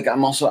 but like, I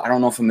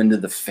don't know if I'm into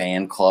the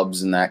fan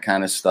clubs and that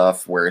kind of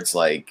stuff where it's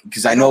like,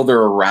 because I know they're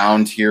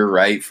around here,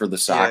 right, for the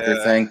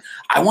soccer thing.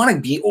 I want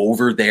to be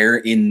over there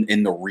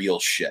in the real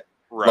shit.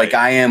 Right. Like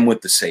I am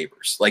with the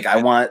Sabres. Like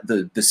I want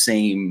the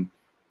same,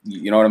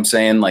 you know what I'm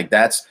saying? Like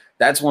that's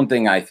one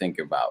thing I think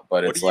about,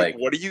 but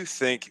what do you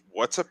think?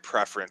 What's a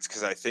preference?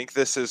 Because I think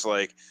this is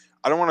like,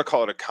 I don't want to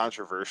call it a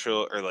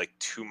controversial or like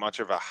too much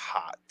of a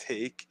hot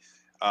take,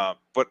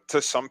 but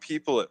to some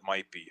people it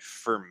might be.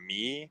 For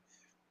me,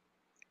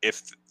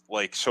 if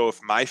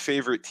my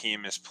favorite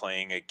team is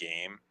playing a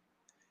game,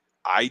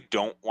 I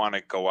don't want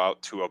to go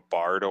out to a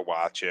bar to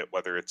watch it,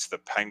 whether it's the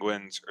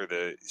Penguins or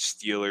the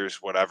Steelers,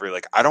 whatever.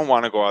 Like, I don't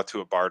want to go out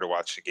to a bar to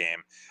watch the game.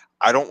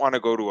 I don't want to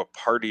go to a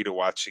party to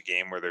watch the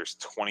game where there's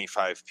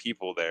 25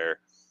 people there.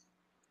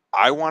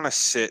 I want to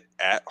sit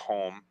at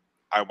home.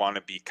 I want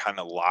to be kind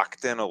of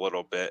locked in a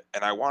little bit,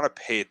 and I want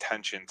to pay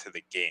attention to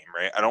the game,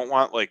 right? I don't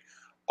want like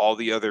all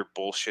the other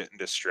bullshit and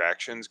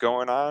distractions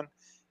going on.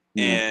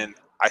 Mm. And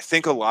I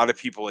think a lot of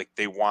people, like,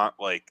 they want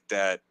like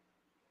that,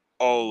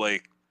 oh,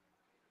 like,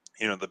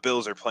 you know, the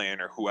Bills are playing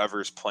or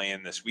whoever's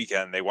playing this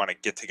weekend, they want to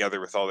get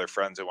together with all their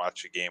friends and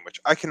watch a game, which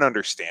I can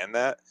understand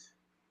that.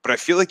 But I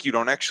feel like you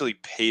don't actually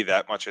pay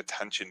that much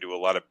attention to a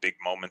lot of big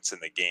moments in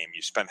the game.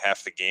 You spend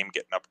half the game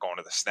getting up, going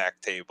to the snack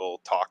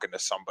table, talking to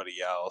somebody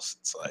else.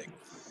 It's like,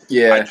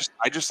 yeah,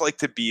 I just like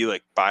to be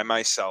like by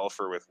myself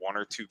or with one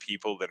or two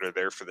people that are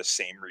there for the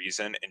same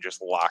reason and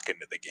just lock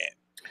into the game.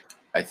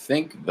 I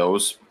think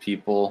those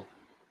people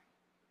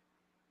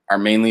are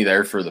mainly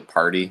there for the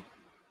party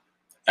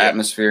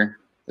atmosphere.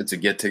 It's a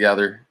get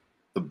together.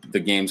 The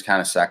game's kind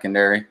of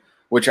secondary,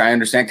 which I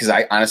understand because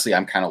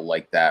I'm kind of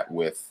like that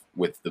with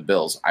the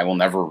Bills. I will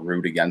never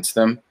root against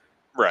them.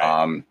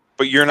 Right.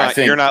 But you're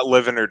not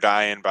living or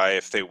dying by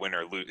if they win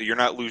or lose. You're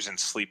not losing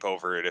sleep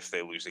over it if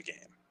they lose a game.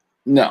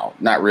 No,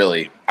 not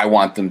really. I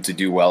want them to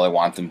do well. I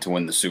want them to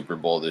win the Super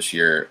Bowl this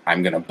year.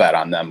 I'm going to bet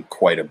on them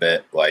quite a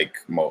bit, like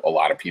a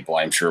lot of people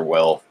I'm sure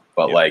will.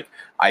 But like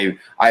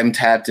I'm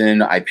tapped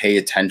in. I pay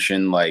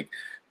attention.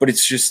 But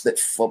it's just that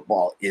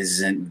football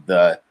isn't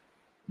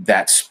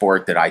that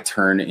sport that I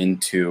turn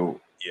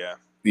into. Yeah.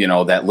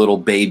 That little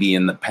baby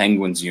in the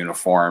Penguins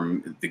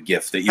uniform, the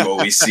gift that you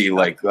always see,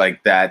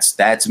 like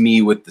that's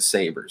me with the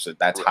Sabres.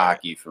 That's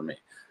hockey for me.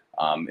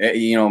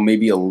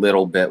 Maybe a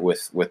little bit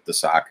with the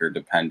soccer,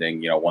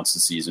 depending, once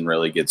the season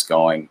really gets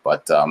going.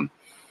 But,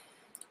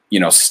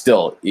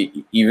 still,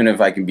 even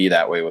if I can be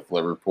that way with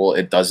Liverpool,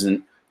 it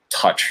doesn't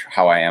touch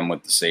how I am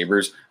with the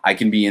Sabres. I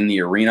can be in the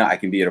arena. I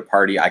can be at a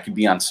party. I can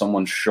be on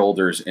someone's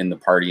shoulders in the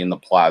party in the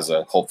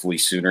plaza, hopefully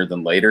sooner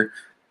than later.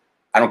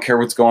 I don't care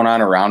what's going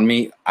on around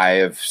me. I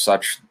have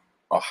such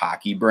a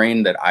hockey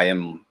brain that I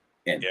am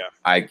in.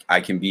 Yeah.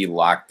 I can be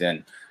locked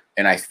in.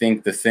 And I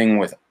think the thing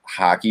with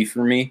hockey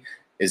for me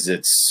is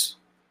it's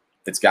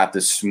got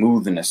this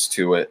smoothness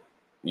to it.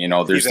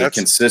 There's the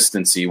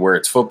consistency where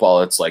it's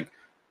football. It's like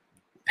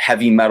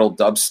heavy metal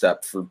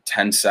dubstep for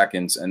 10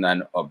 seconds and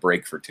then a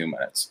break for 2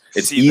 minutes.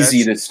 It's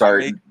easy to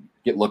start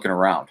looking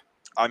around.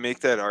 I make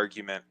that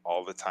argument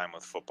all the time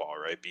with football,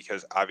 right?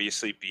 Because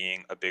obviously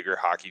being a bigger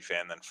hockey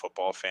fan than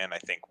football fan, I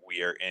think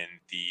we are in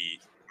the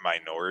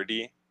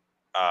minority.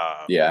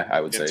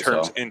 I would say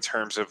so. In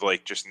terms of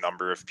like just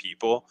number of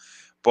people.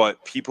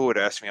 But people would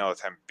ask me all the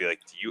time, be like,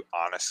 do you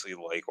honestly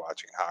like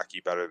watching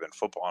hockey better than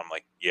football? I'm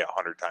like, yeah,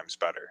 100 times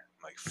better.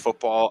 Like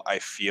football, I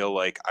feel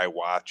like I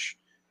watch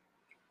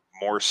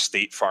more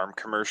State Farm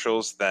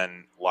commercials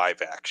than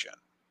live action.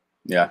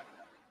 Yeah.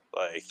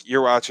 Like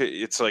you're watching,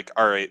 it's like,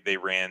 all right, they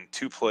ran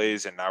 2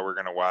 plays and now we're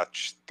going to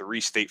watch 3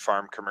 State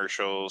Farm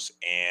commercials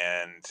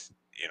and,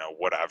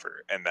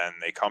 whatever. And then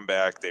they come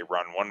back, they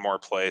run 1 more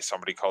play.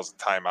 Somebody calls a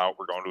timeout.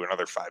 We're going to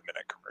another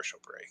 5-minute commercial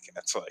break. And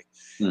it's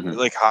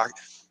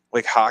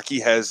like hockey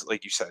has,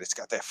 like you said, it's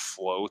got that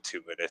flow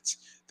to it.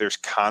 There's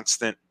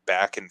constant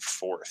back and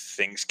forth.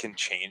 Things can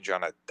change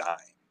on a dime.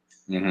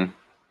 Mm-hmm.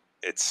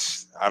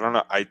 I don't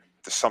know.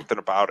 There's something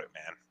about it,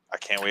 man. I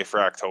can't wait for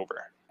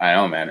October. I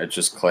know, man. It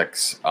just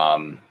clicks.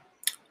 I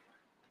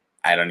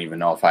don't even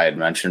know if I had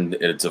mentioned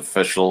it's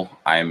official.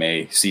 I'm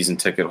a season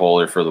ticket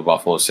holder for the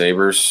Buffalo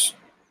Sabres.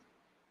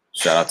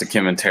 Shout out to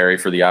Kim and Terry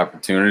for the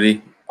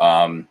opportunity.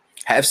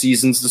 Have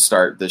seasons to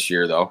start this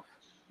year, though.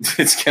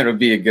 It's going to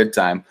be a good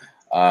time.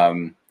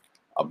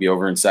 I'll be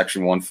over in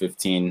section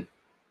 115.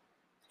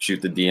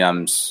 Shoot the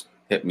DMs.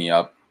 Hit me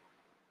up.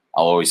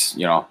 I'll always,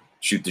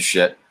 shoot the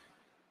shit.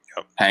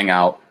 Yep. Hang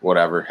out,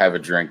 whatever. Have a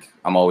drink.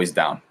 I'm always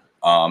down.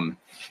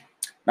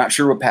 Not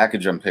sure what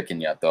package I'm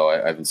picking yet, though.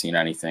 I haven't seen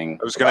anything.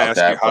 I was going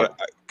to ask you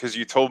because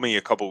you told me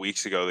a couple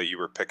weeks ago that you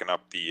were picking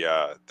up the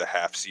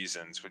half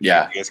seasons. You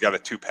guys got a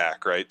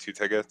 2-pack, right? 2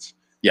 tickets.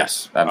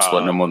 Yes, I'm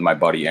splitting them with my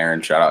buddy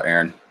Aaron. Shout out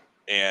Aaron,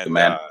 and the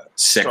man,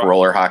 sick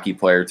roller hockey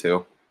player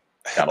too.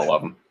 Gotta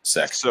love him.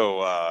 Sick.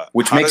 So,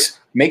 which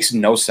makes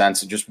no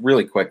sense. Just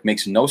really quick,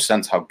 makes no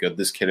sense how good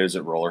this kid is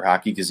at roller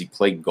hockey because he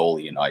played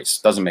goalie in ice.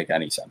 Doesn't make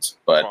any sense,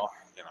 but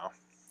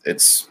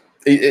it's.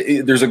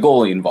 There's a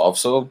goalie involved,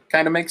 so it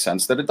kind of makes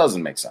sense that it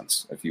doesn't make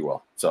sense, if you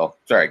will. So,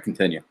 sorry,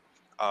 continue.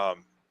 No,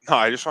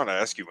 I just want to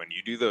ask you, when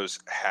you do those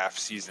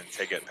half-season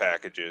ticket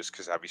packages,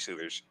 because obviously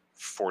there's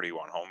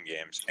 41 home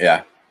games.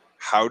 Yeah.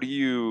 How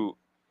do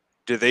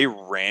they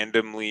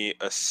randomly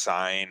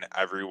assign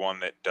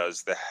everyone that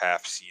does the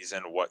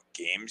half-season what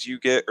games you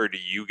get, or do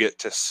you get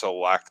to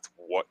select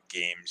what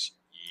games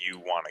you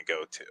want to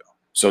go to?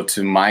 So,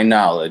 to my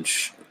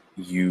knowledge,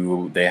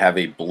 they have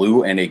a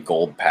blue and a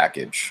gold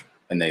package.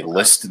 And they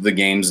list the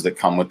games that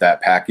come with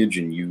that package,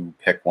 and you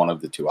pick one of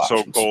the 2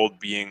 options. So gold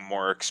being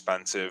more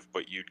expensive,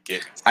 but you'd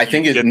get. I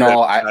think it.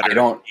 No, I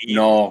don't.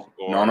 No.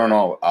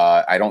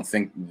 I don't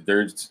think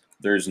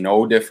there's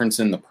no difference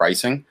in the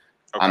pricing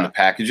on the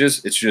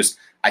packages. It's just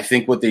I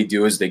think what they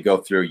do is they go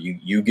through.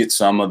 You get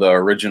some of the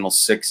original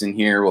 6 in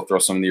here. We'll throw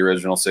some of the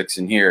original 6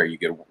 in here. You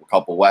get a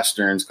couple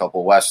westerns.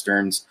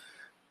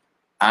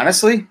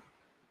 Honestly,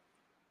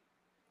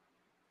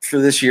 for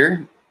this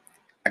year,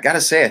 I got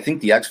to say, I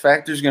think the X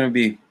factor is going to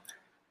be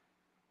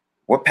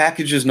what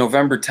package is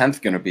November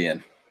 10th going to be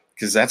in?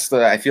 Because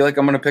I feel like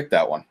I'm going to pick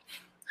that one.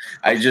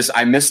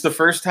 I missed the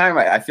first time.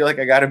 I feel like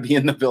I got to be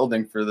in the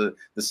building for the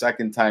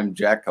second time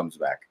Jack comes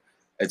back.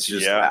 It's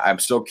just, I'm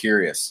so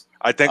curious.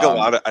 I think a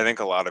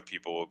lot of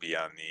people will be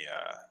on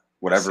the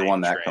whatever one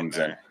that comes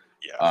there. in.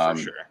 Yeah, for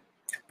sure.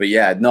 But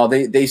yeah, no,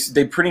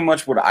 they pretty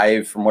much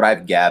from what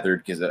I've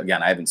gathered, because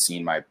again, I haven't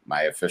seen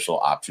my official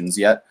options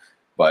yet.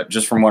 But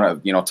just from what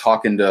I've,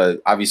 talking to,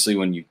 obviously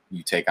when you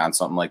take on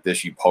something like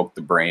this, you poke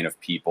the brain of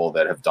people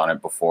that have done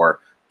it before.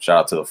 Shout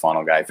out to the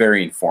funnel guy.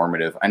 Very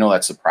informative. I know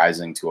that's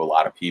surprising to a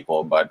lot of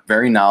people, but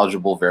very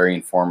knowledgeable, very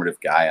informative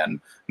guy on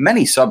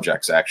many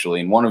subjects, actually,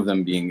 and one of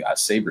them being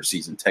Sabre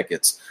season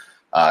tickets.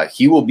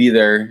 He will be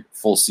there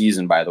full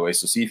season, by the way,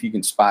 so see if you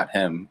can spot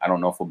him. I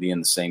don't know if he'll be in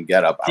the same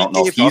getup. I don't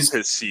know if he's up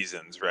his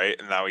seasons, right?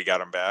 And now we got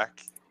him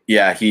back.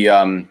 Yeah, he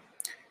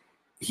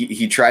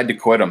tried to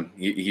quit him.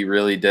 He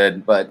really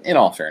did. But in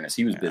all fairness,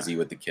 he was busy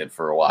with the kid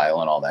for a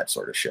while and all that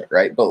sort of shit,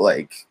 right? But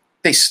like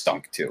they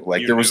stunk too.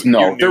 Like there was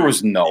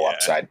no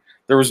upside.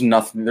 There was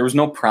nothing. There was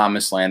no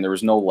promised land. There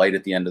was no light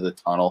at the end of the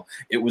tunnel.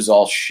 It was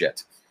all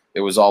shit.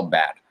 It was all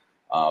bad.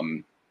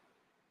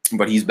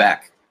 But he's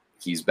back.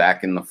 He's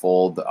back in the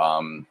fold.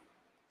 I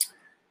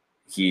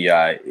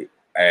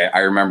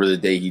remember the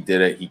day he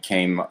did it. He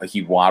came.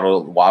 He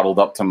waddled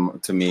up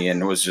to me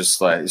and was just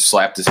like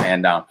slapped his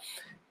hand down.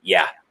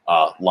 Yeah.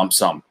 Lump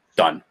sum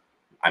done.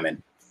 I'm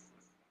in.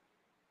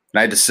 And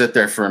I had to sit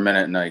there for a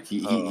minute, and like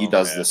he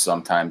does this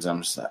sometimes.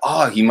 I'm just like,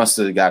 oh, he must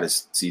have got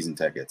his season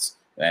tickets,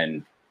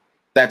 and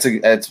that's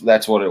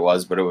what it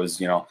was. But it was,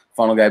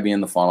 funnel guy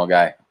being the funnel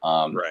guy.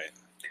 Right.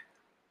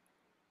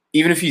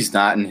 Even if he's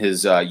not in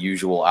his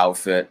usual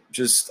outfit,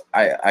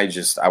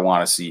 I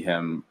want to see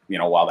him,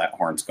 while that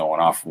horn's going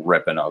off,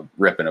 ripping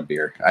a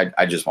beer.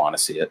 I just want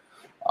to see it,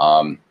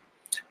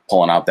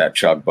 pulling out that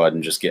chug bud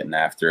and just getting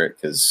after it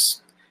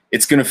because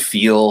it's gonna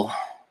feel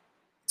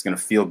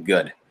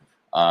good.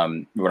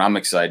 But I'm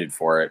excited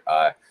for it.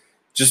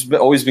 Just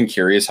always been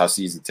curious how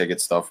season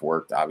ticket stuff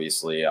worked.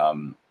 Obviously,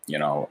 I've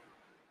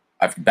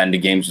been to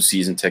games with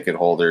season ticket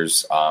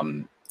holders.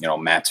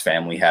 Matt's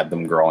family had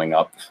them growing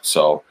up,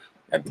 so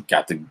I've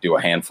got to do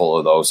a handful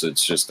of those.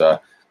 It's just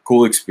a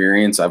cool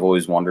experience. I've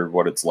always wondered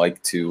what it's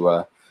like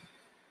to,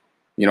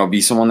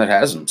 be someone that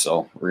has them.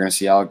 So we're gonna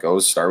see how it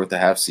goes. Start with the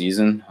half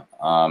season.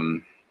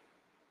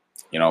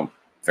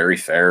 Very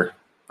fair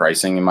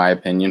pricing, in my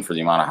opinion, for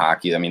the amount of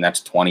hockey. I mean,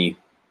 that's 20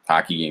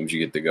 hockey games you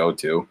get to go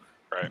to.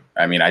 Right.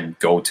 I mean, I'd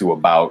go to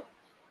about,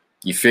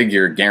 you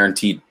figure,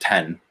 guaranteed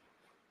 10.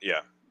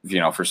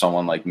 Yeah. For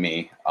someone like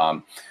me.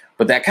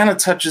 But that kind of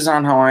touches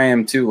on how I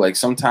am too. Like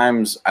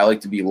sometimes I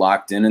like to be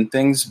locked in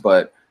things,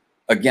 but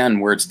again,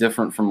 where it's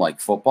different from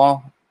like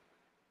football,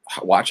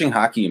 watching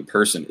hockey in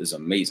person is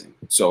amazing.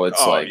 So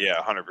it's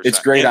 100%. It's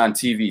great on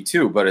TV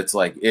too, but it's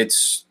like,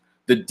 it's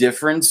the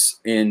difference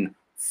in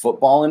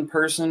football in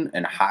person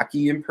and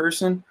hockey in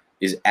person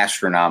is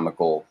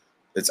astronomical.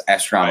 It's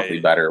astronomically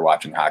better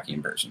watching hockey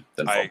in person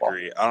than football. I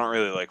agree. I don't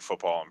really like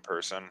football in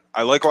person.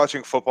 I like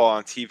watching football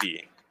on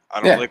TV.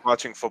 I don't like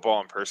watching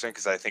football in person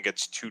because I think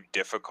it's too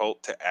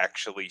difficult to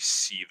actually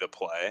see the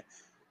play,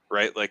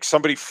 right? Like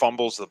somebody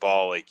fumbles the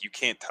ball, like you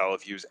can't tell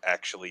if he was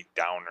actually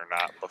down or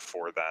not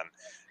before then.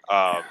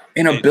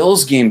 In a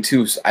Bills game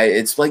too,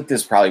 it's like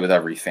this probably with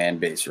every fan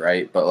base,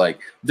 right? But like,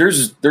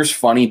 there's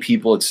funny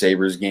people at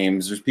Sabres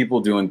games. There's people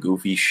doing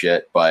goofy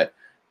shit, but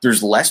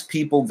there's less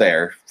people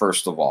there.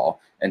 First of all,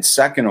 and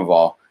second of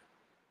all,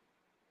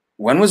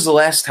 when was the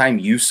last time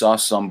you saw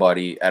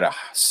somebody at a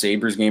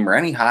Sabres game or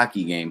any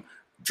hockey game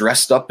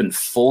dressed up in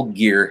full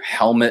gear,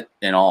 helmet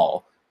and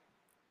all,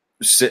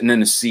 sitting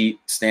in a seat,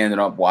 standing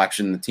up,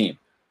 watching the team?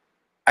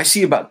 I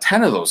see about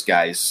 10 of those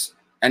guys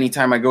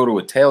anytime I go to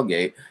a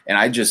tailgate, and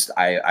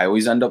I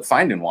always end up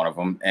finding one of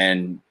them.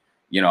 And,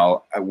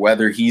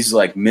 whether he's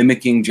like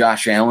mimicking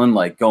Josh Allen,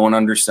 like going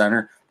under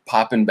center,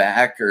 popping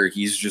back, or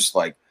he's just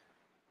like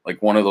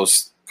one of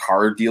those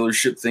car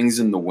dealership things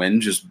in the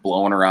wind, just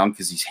blowing around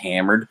because he's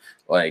hammered.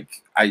 Like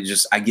I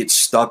get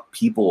stuck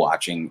people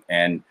watching,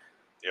 and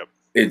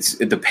it's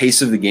the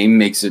pace of the game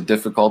makes it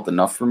difficult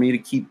enough for me to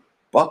keep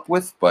up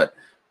with, but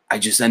I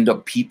just end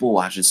up people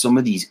watching some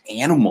of these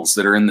animals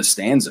that are in the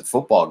stands at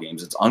football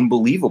games. It's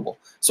unbelievable.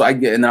 So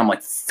and then I'm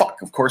like,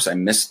 fuck, of course I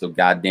missed the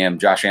goddamn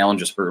Josh Allen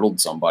just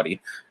hurdled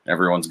somebody. And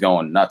everyone's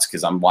going nuts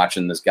because I'm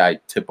watching this guy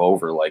tip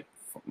over like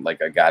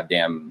a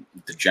goddamn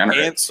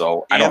degenerate.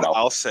 So I don't know.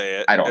 I'll say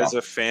it. As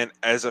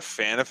a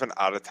fan of an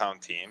out of town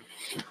team,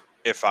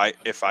 if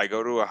I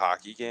go to a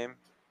hockey game,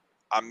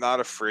 I'm not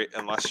afraid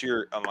unless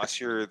you're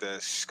the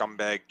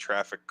scumbag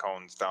traffic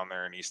cones down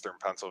there in Eastern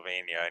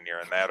Pennsylvania and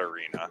you're in that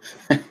arena.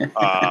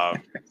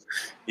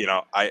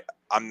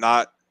 I'm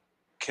not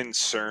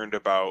concerned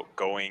about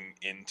going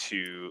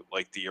into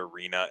like the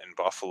arena in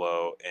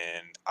Buffalo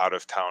in out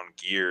of town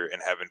gear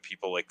and having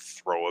people like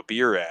throw a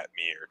beer at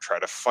me or try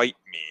to fight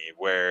me,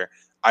 where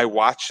I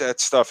watch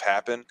that stuff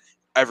happen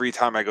every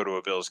time I go to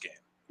a Bills game.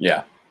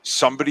 Yeah.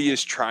 Somebody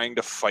is trying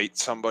to fight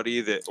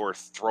somebody or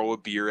throw a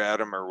beer at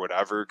them or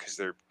whatever because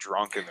they're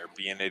drunk and they're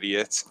being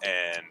idiots.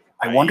 And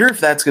I wonder if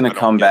that's going to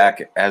come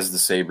back as the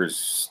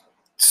Sabres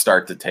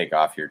start to take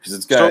off here, because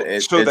it's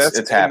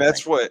happening.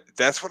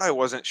 That's what I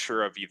wasn't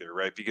sure of either,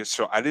 right? Because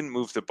I didn't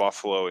move to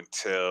Buffalo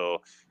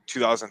until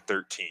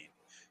 2013.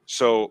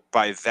 So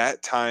by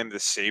that time, the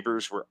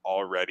Sabres were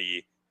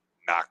already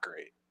not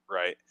great,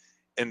 right?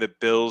 And the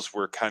Bills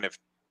were kind of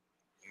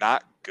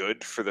not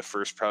good for the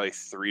first probably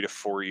 3 to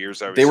 4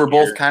 years. They were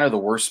both kind of the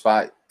worst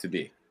spot to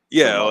be.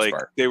 Yeah, like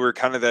they were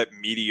kind of that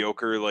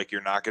mediocre, like you're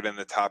not getting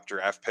the top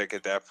draft pick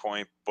at that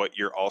point, but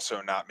you're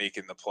also not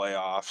making the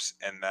playoffs.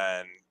 And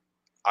then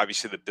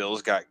obviously the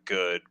Bills got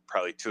good.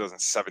 Probably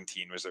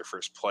 2017 was their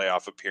first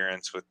playoff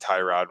appearance with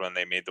Tyrod when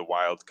they made the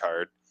wild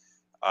card.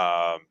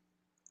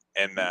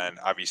 And then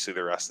obviously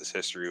the rest is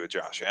history with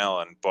Josh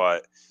Allen.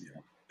 But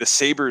the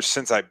Sabres,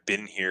 since I've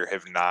been here,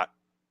 have not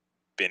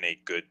been a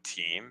good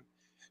team.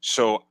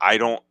 So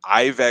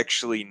I've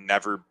actually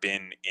never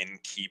been in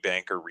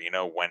KeyBank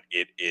Arena when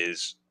it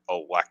is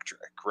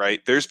electric,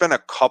 right? There's been a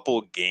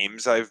couple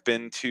games I've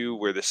been to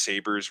where the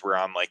Sabres were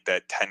on like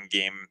that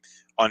 10-game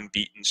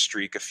unbeaten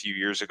streak a few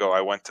years ago. I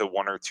went to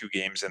 1 or 2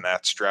 games in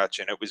that stretch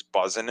and it was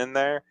buzzing in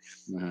there,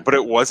 but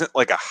it wasn't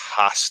like a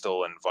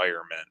hostile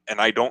environment. And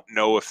I don't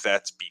know if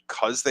that's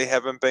because they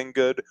haven't been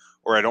good,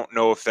 or I don't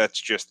know if that's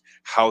just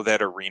how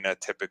that arena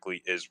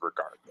typically is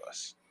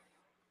regardless.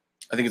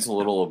 I think it's a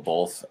little of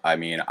both. I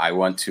mean, I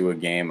went to a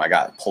game. I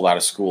got pulled out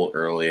of school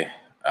early.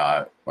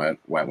 Went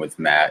with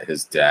Matt,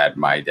 his dad,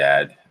 my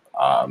dad.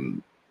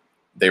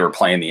 They were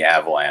playing the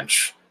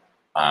Avalanche.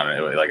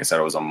 Like I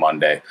said, it was a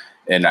Monday,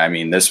 and I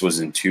mean, this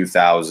was in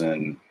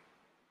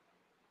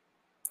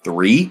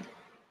 2003,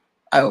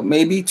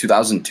 maybe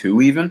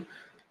 2002, even.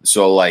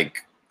 So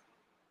like,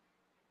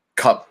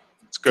 cup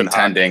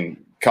contending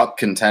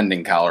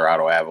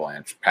Colorado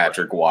Avalanche.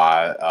 Patrick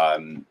Waugh.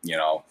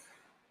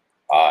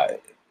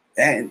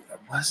 And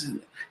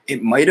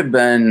it might have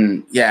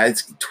been,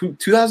 it's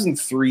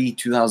 2003,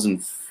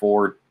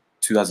 2004,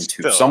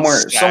 2002, Still,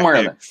 somewhere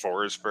in there.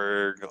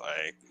 Forsberg,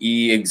 like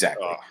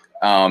exactly.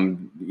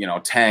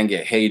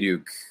 Tanga,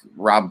 Hayduk,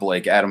 Rob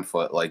Blake, Adam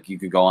Foote, like you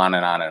could go on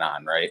and on and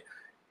on, right?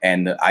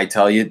 And I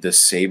tell you, the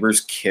Sabres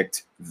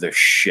kicked the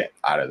shit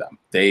out of them.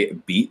 They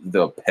beat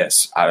the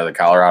piss out of the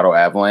Colorado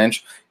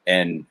Avalanche,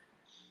 and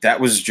that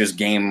was just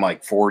game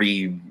like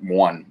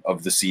 41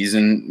 of the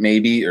season,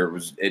 maybe, or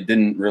it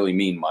didn't really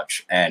mean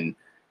much. And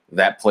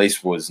that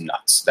place was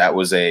nuts. That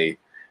was a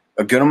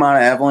good amount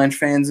of Avalanche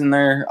fans in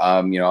there.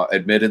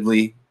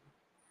 Admittedly,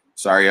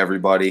 sorry,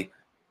 everybody.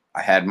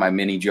 I had my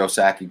mini Joe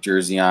Sakic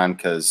jersey on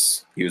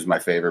because he was my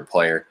favorite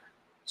player.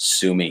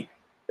 Sue me.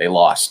 They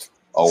lost.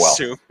 Oh, well.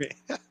 Sue me.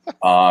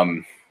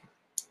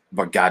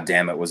 But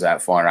goddamn, it was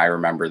that fun. I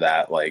remember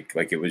that like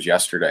it was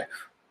yesterday.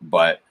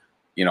 But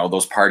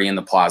those party in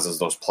the plazas,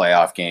 those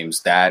playoff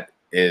games, that's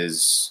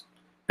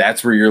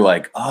where you're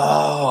like,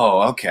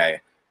 oh,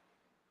 okay.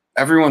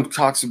 Everyone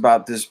talks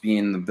about this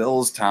being the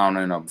Bills town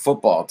and a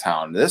football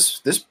town. This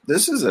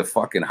is a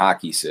fucking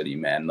hockey city,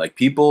 man. Like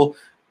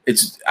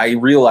I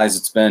realize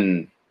it's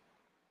been,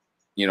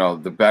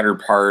 the better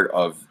part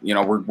of,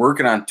 we're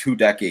working on 2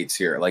 decades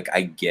here. Like,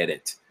 I get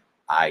it.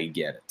 But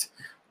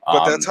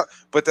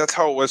that's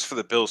how it was for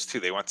the Bills too.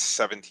 They went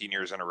 17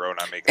 years in a row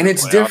not making. And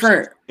it's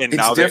different.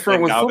 It's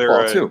different with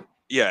football too.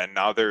 Yeah, and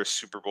now they're a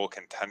Super Bowl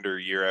contender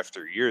year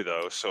after year,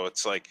 though. So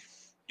it's like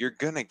you're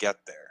gonna get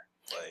there.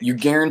 Like, you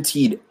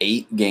guaranteed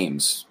 8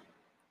 games,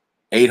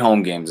 8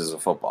 home games as a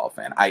football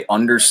fan. I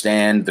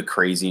understand the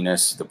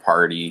craziness, the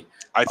party.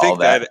 I think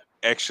that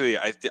actually,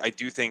 I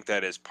do think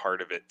that is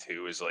part of it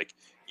too. Is like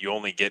you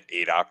only get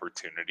 8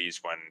 opportunities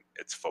when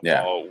it's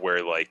football,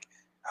 where like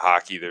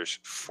hockey there's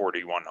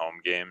 41 home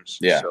games.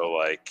 So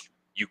like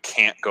you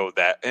can't go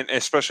that, and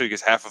especially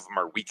because half of them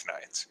are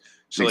weeknights.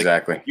 So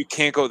exactly. You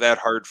can't go that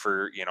hard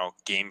for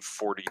game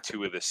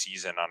 42 of the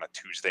season on a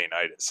Tuesday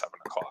night at 7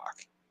 o'clock.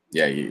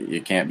 Yeah,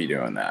 you can't be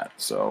doing that.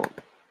 So,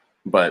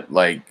 but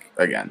like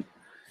again,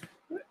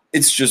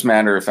 it's just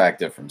matter of fact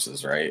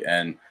differences, right?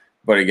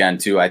 But again,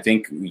 too, I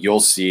think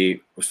you'll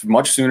see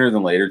much sooner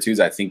than later too.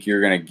 I think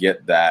you're gonna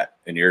get that,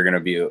 and you're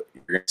gonna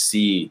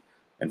see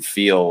and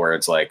feel where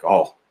it's like,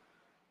 oh,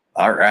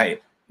 all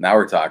right, now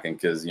we're talking,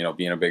 because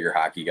being a bigger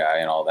hockey guy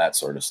and all that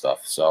sort of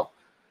stuff. So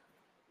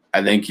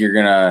I think you're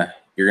gonna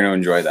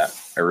enjoy that.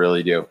 I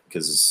really do,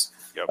 because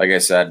like I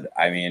said,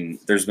 I mean,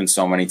 there's been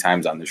so many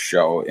times on the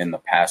show in the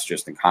past,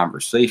 just in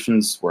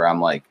conversations, where I'm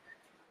like,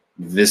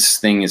 this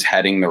thing is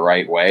heading the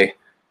right way,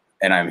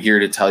 and I'm here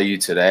to tell you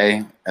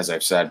today, as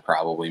I've said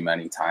probably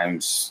many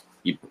times,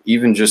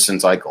 even just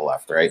since Eichel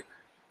left, right?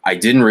 I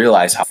didn't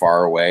realize how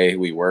far away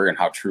we were and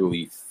how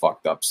truly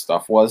fucked up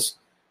stuff was.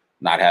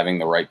 Not having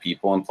the right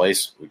people in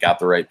place. We got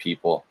the right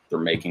people. They're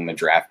making the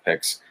draft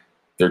picks.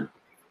 They're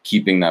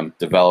keeping them,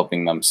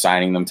 developing them,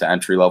 signing them to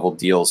entry-level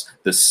deals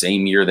the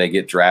same year they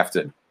get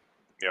drafted.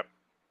 Yep.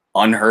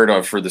 Unheard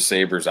of for the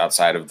Sabres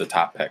outside of the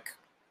top pick.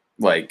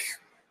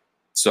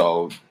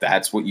 So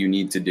that's what you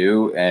need to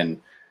do.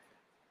 And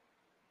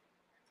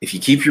if you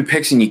keep your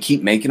picks and you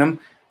keep making them,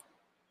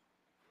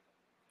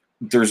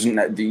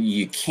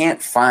 you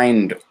can't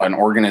find an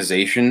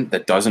organization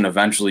that doesn't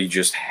eventually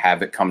just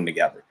have it come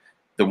together.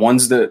 The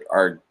ones that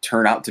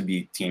turn out to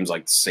be teams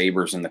like the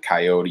Sabres and the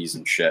Coyotes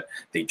and shit,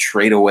 they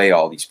trade away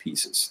all these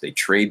pieces. They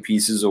trade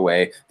pieces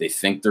away. They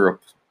think they're a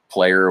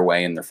player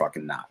away, and they're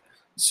fucking not.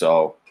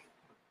 So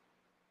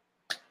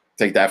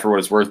take that for what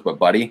it's worth. But,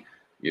 buddy,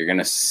 you're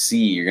going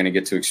to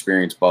get to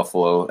experience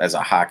Buffalo as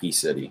a hockey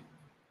city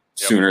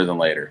sooner than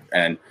later.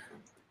 And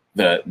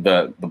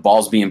the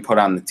ball's being put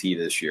on the tee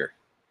this year.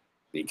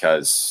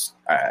 because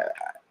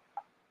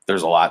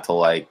there's a lot to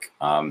like.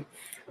 And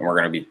we're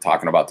going to be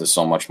talking about this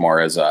so much more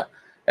as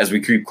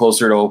we creep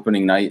closer to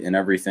opening night and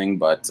everything.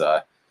 But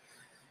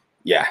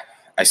yeah,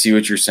 I see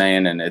what you're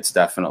saying, and it's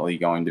definitely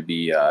going to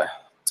be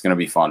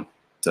fun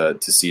to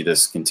see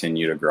this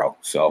continue to grow.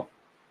 So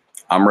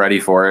I'm ready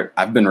for it.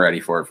 I've been ready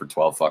for it for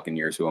 12 fucking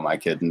years. Who am I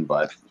kidding?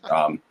 But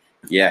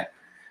yeah,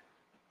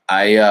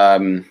 I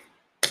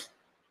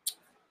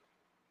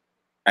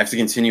have to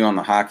continue on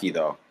the hockey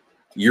though.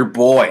 Your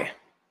boy.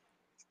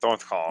 Don't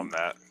call him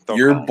that.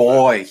 Your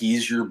boy.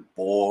 He's your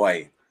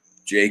boy.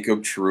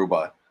 Jacob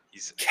Trouba.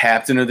 He's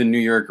captain of the New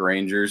York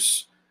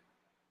Rangers.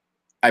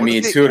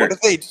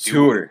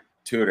 Tutor.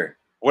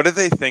 What are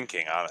they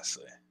thinking,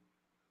 honestly?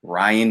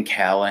 Ryan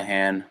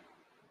Callahan,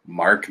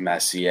 Mark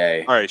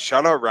Messier. All right,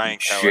 shout out Ryan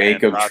Callahan.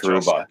 Jacob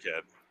Trouba.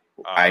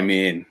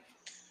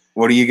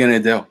 What are you going to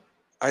do?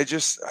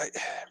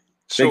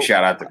 Big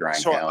shout out to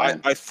Ryan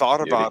Callahan. I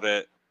thought about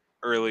it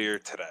earlier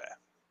today.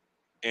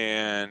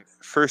 And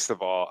first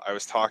of all, I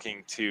was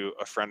talking to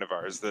a friend of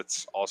ours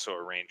that's also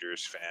a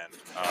Rangers fan.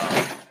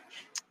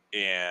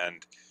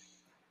 And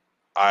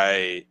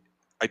I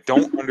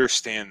don't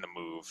understand the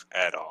move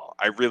at all.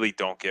 I really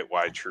don't get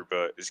why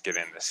Trouba is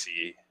getting the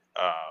C.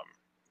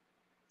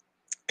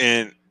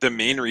 And the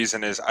main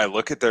reason is I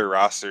look at their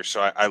roster.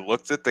 So I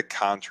looked at the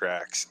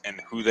contracts and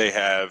who they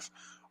have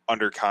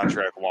under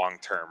contract long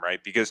term,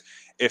 right? Because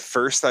at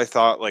first I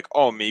thought like,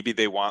 oh, maybe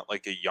they want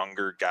like a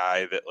younger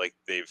guy that like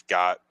they've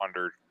got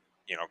under,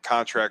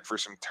 contract for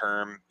some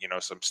term,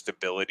 some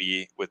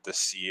stability with the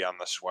C on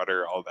the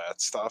sweater, all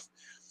that stuff.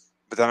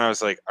 But then I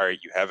was like, all right,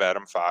 you have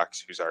Adam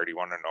Fox, who's already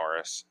won a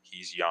Norris.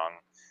 He's young.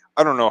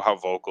 I don't know how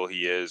vocal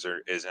he is or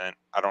isn't.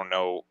 I don't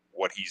know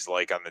what he's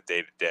like on the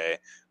day-to-day,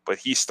 but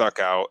he stuck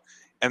out.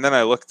 And then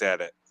I looked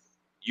at it.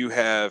 You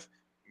have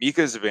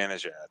Mika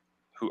Zibanejad,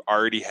 who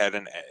already had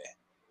an A,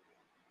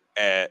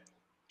 at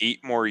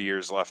 8 more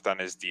years left on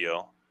his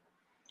deal.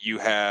 You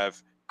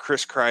have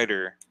Chris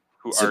Kreider,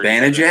 who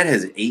Zibanejad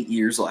has 8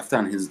 years left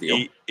on his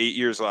deal. 8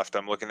 years left.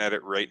 I'm looking at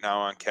it right now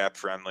on Cap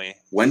Friendly.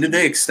 When did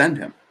they extend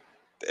him?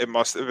 It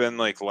must have been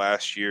like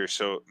last year.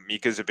 So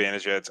Mika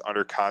Zibanejad's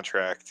under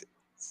contract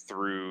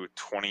through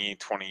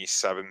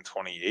 2027,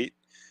 28.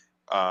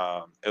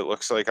 It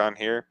looks like on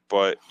here,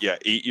 but yeah,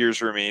 8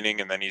 years remaining,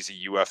 and then he's a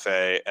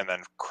UFA, and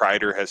then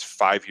Kreider has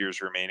 5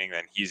 years remaining,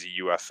 then he's a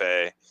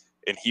UFA,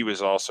 and he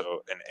was also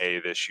an A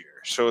this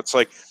year. So it's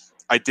like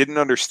I didn't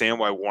understand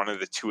why one of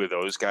the two of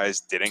those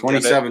guys didn't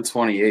 27,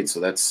 28, so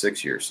that's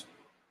 6 years.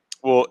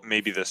 Well,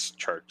 maybe this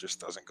chart just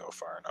doesn't go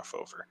far enough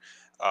over.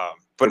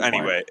 But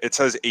anyway, it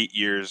says 8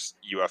 years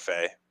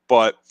UFA.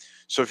 But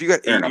so if you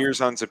got 8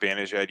 years on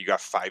Zibanejad, you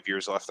got 5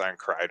 years left on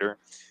Kreider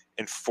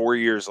and 4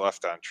 years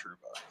left on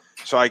Trouba.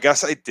 So I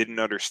guess I didn't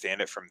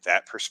understand it from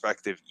that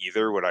perspective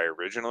either, what I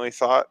originally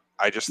thought.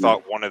 I just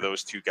thought one of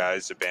those two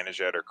guys,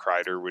 Zibanejad or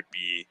Kreider, would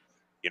be,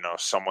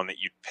 someone that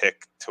you'd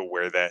pick to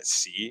wear that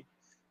C.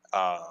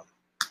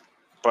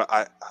 But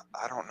I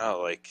don't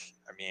know.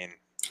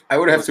 I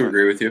would have to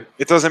agree with you.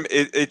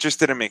 It just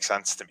didn't make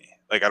sense to me.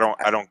 Like,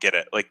 I don't get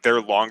it. Like,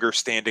 they're longer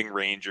standing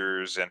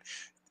Rangers and,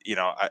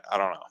 I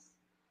don't know.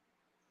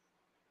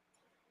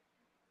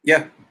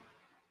 Yeah.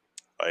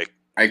 Like,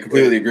 I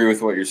completely agree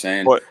with what you're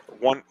saying. But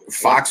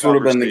Fox would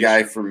have been the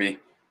guy for me.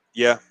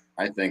 Yeah.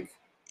 I think.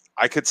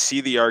 I could see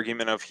the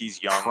argument of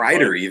he's young.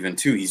 Kreider even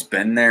too. He's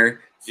been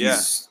there.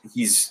 He's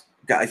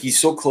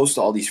so close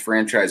to all these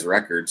franchise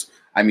records.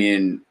 I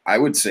mean, I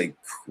would say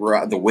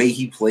the way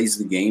he plays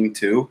the game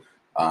too.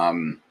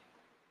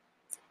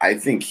 I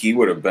think he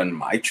would have been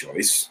my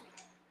choice.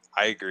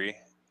 I agree.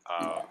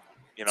 And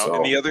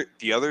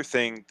the other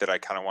thing that I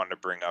kind of wanted to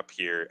bring up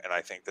here, and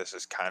I think this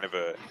is kind of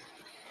a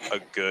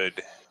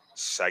good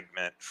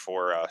segment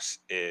for us,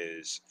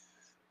 is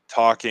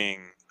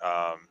talking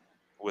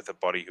with a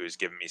buddy who has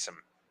given me some,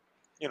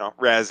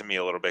 razzing me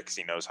a little bit because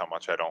he knows how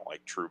much I don't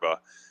like Trouba.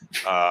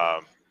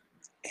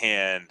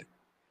 And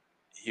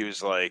he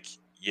was like,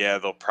 yeah,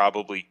 they'll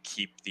probably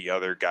keep the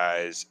other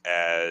guys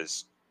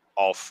as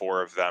all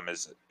 4 of them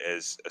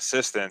as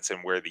assistants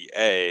and wear the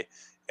A,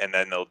 and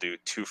then they'll do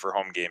 2 for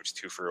home games,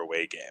 2 for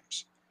away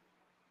games.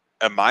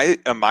 Am I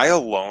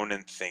alone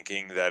in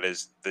thinking that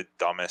is the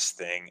dumbest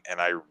thing?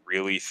 And I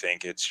really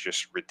think it's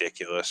just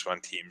ridiculous when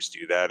teams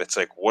do that. It's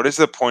like, what is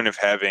the point of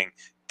having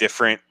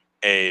different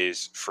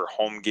A's for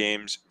home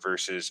games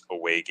versus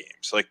away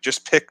games? Like,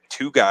 just pick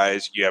 2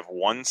 guys. You have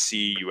 1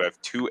 C, you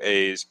have 2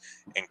 A's,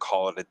 and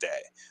call it a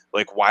day.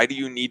 Like, why do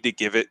you need to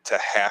give it to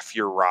half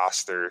your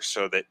roster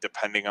so that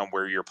depending on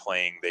where you're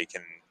playing, they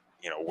can,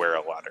 wear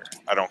a letter?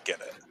 I don't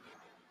get it.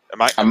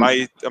 Am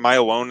I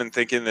alone in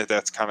thinking that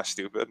that's kind of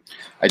stupid?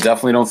 I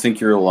definitely don't think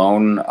you're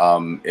alone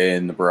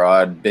in the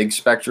broad, big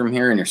spectrum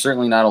here, and you're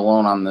certainly not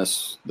alone on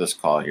this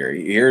call here.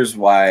 Here's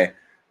why: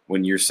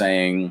 when you're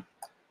saying,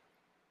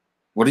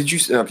 what did you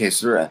say? Okay,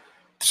 so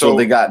So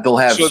they'll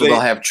have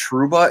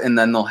Trouba, and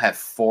then they'll have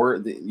four.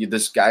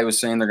 This guy was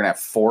saying they're gonna have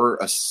four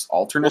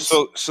alternates.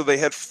 Well, so they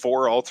had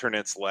four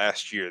alternates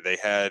last year. They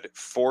had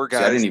four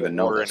guys. I didn't even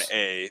know this. An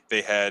A.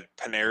 They had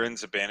Panarin,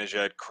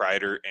 Zibanejad,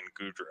 Kreider, and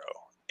Goudreau,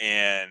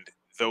 and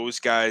those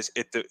guys.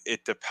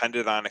 It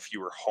depended on if you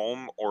were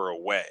home or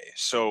away.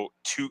 So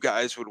 2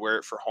 guys would wear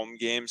it for home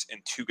games, and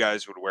 2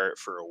 guys would wear it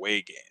for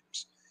away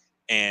games,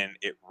 and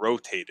it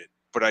rotated.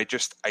 But I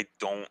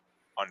don't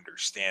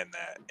understand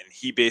that. And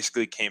he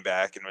basically came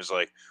back and was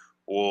like,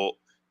 well,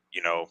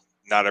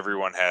 not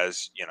everyone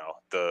has,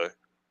 the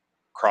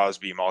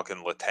Crosby,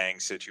 Malkin,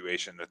 Letang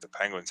situation that the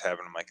Penguins have.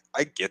 And I'm like,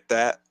 I get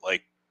that.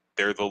 Like,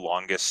 they're the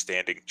longest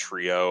standing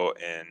trio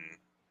in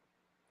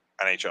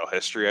NHL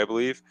history, I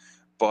believe.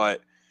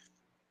 But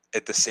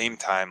at the same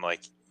time,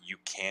 like, you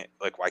can't,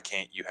 like, why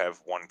can't you have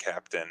one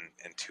captain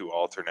and 2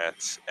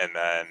 alternates and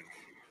then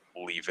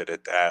leave it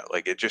at that?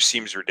 Like, it just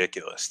seems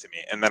ridiculous to me.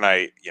 And then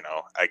I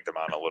egged them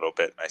on a little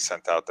bit, and I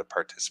sent out the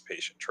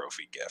participation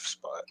trophy gifts.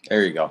 But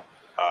there you go.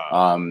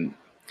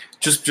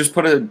 Just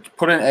put an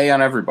A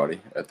on everybody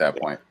at that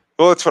point.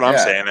 Well, that's what I'm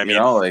saying. I mean,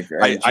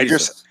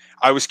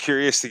 I was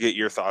curious to get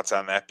your thoughts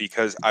on that,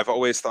 because I've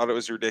always thought it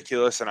was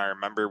ridiculous, and I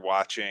remember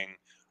watching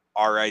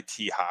RIT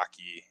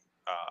hockey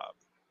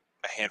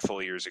a handful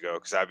of years ago,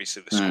 because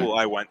obviously the school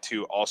I went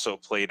to also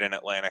played in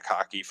Atlantic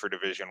hockey for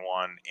Division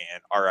I,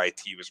 and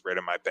RIT was right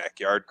in my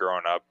backyard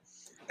growing up.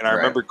 And I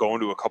remember going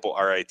to a couple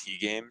RIT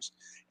games,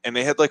 and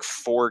they had like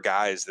 4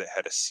 guys that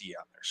had a C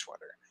on their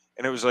sweater.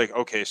 And it was like,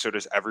 okay, so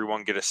does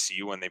everyone get a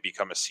C when they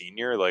become a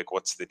senior? Like,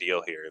 what's the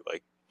deal here?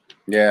 Like,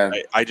 yeah,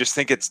 I just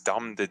think it's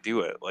dumb to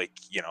do it. Like,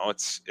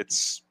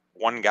 it's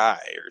 1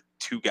 guy or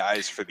 2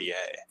 guys for the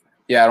A.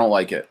 Yeah, I don't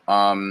like it.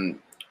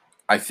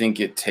 I think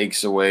it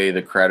takes away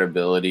the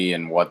credibility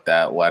and what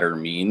that letter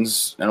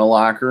means in a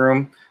locker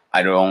room.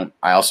 I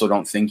also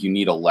don't think you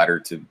need a letter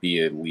to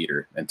be a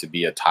leader and to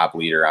be a top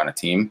leader on a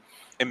team.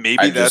 And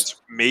maybe that's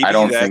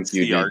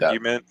the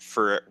argument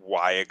for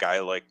why a guy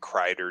like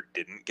Kreider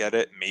didn't get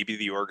it. Maybe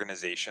the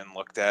organization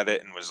looked at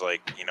it and was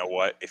like, you know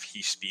what? If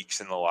he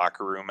speaks in the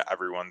locker room,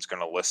 everyone's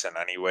going to listen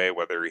anyway,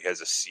 whether he has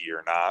a C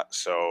or not.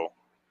 So,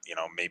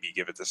 maybe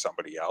give it to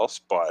somebody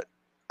else. But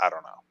I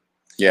don't know.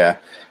 Yeah.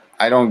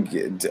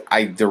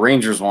 The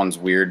Rangers one's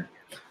weird.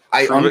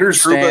 I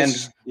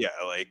understand. Yeah,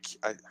 like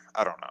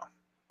I don't know.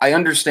 I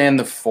understand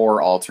the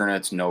 4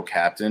 alternates, no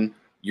captain.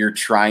 You're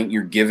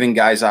giving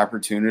guys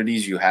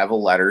opportunities. You have a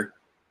letter,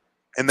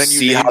 and then you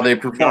see how they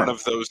perform. None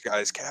of those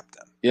guys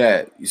captain.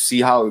 Yeah, you see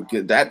how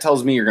that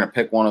tells me you're going to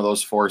pick one of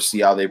those 4,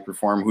 see how they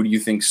perform. Who do you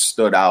think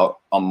stood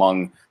out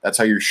among? That's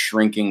how you're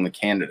shrinking the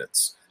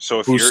candidates.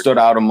 So who stood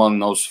out among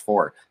those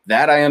 4?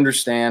 That I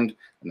understand.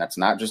 And that's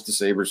not just the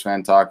Sabres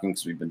fan talking,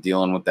 because we've been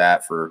dealing with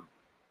that for,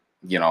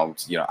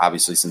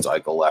 obviously since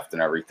Eichel left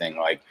and everything.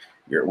 Like,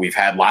 we've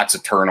had lots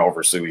of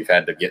turnover, so we've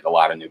had to get a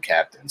lot of new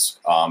captains.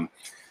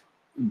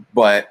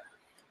 But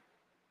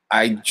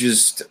I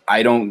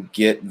don't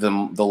get the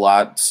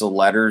lots of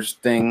letters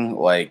thing.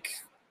 Like,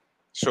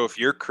 so if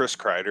you're Chris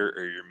Kreider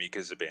or you're Mika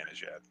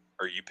Zibanejad,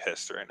 are you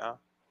pissed right now?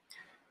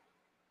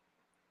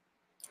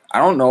 I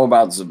don't know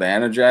about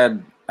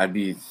Zibanejad.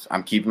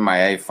 I'm keeping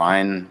my A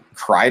fine.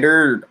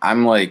 Kreider,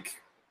 I'm like,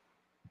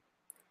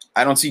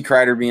 I don't see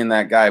Kreider being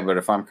that guy, but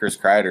if I'm Chris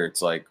Kreider,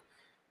 it's like.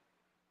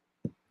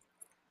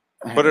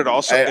 But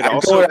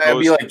I'd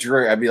be like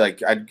Drury.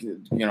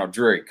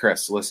 Drury,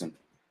 Chris, listen.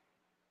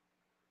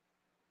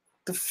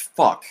 What the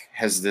fuck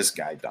has this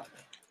guy done?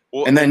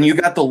 Well, and then you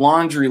got the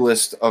laundry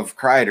list of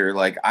Kreider.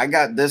 Like, I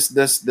got this,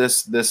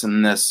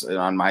 and this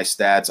on my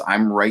stats.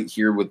 I'm right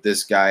here with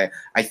this guy.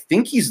 I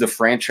think he's the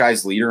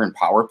franchise leader in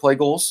power play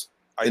goals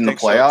in the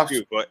playoffs. So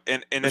too, but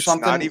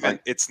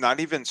it's not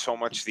even so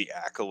much the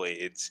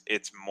accolades.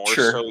 It's more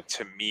so,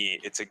 to me,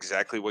 it's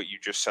exactly what you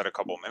just said a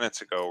couple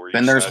minutes ago. Where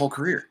been there his whole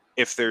career.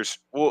 It's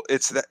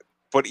that.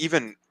 But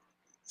even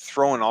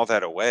throwing all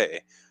that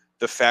away,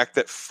 the fact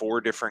that 4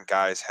 different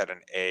guys had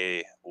an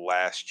A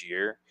last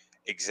year.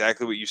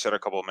 Exactly what you said a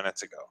couple of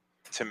minutes ago.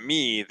 To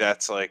me,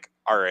 that's like,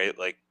 all right,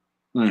 like,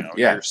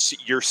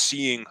 you're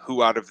seeing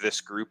who out of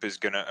this group is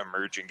going to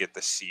emerge and get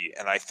the C.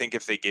 And I think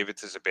if they gave it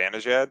to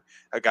Zibanejad,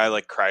 a guy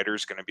like Kreider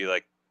is going to be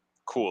like,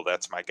 cool,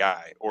 that's my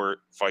guy. Or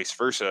vice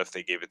versa if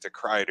they gave it to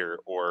Kreider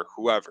or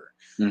whoever.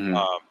 Mm-hmm.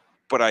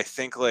 But I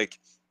think, like,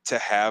 to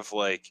have,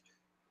 like,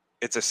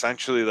 it's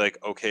essentially like,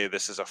 okay,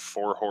 this is a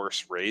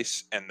 4-horse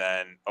race, and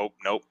then, oh,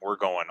 nope, we're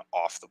going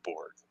off the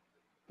board.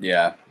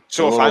 Yeah.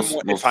 So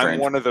if I'm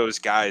one of those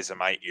guys,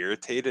 am I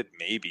irritated?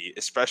 Maybe,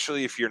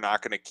 especially if you're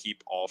not going to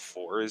keep all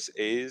 4 as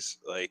A's.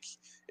 Like,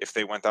 if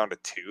they went down to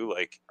 2,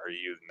 like, are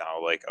you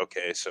now like,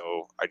 okay,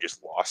 so I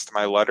just lost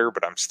my letter,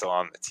 but I'm still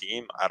on the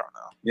team? I don't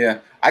know. Yeah,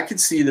 I could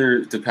see there,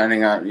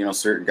 depending on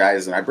certain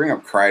guys, and I bring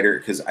up Kreider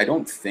because I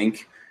don't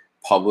think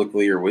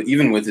publicly or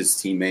even with his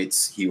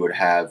teammates he would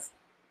have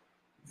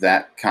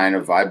that kind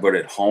of vibe. But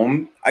at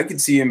home, I could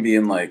see him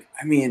being like,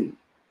 I mean,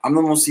 I'm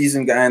the most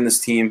seasoned guy on this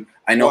team.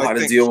 I know how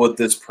to deal with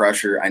this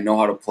pressure. I know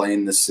how to play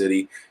in this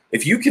city.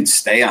 If you could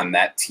stay on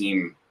that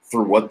team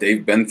through what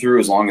they've been through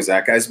as long as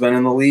that guy's been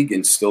in the league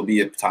and still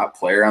be a top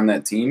player on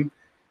that team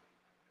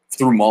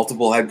through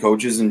multiple head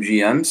coaches and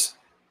GMs.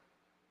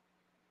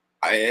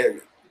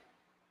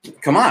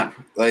 Come on.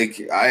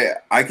 Like,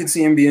 I could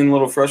see him being a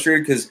little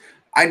frustrated because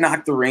I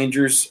knocked the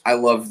Rangers. I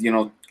love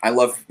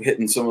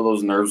hitting some of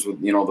those nerves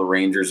with, the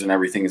Rangers and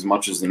everything as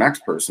much as the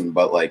next person.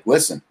 But, like,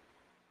 listen,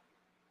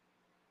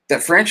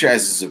 that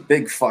franchise is a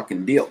big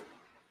fucking deal.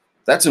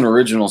 That's an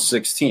original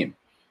 6 team.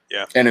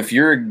 Yeah. And if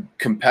you're a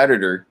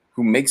competitor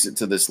who makes it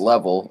to this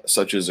level,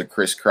 such as a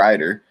Chris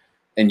Kreider,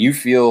 and you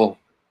feel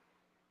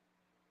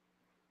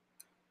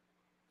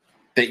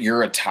that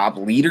you're a top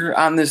leader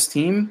on this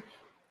team,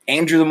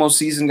 and you're the most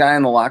seasoned guy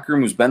in the locker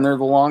room who's been there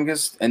the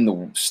longest, and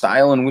the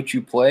style in which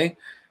you play,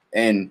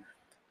 and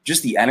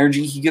just the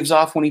energy he gives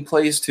off when he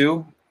plays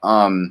too,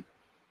 I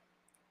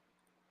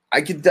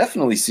could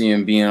definitely see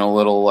him being a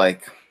little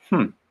like,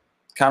 kind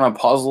of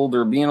puzzled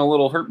or being a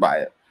little hurt by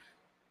it.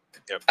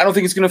 Yep. I don't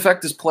think it's going to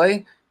affect his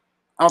play.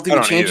 I don't think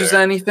it changes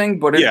anything,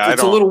 but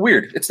it's a little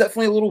weird. It's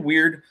definitely a little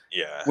weird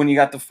when you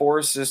got the 4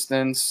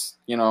 assistants,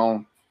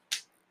 and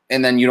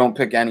then you don't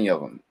pick any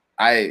of them.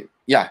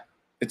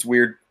 It's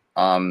weird.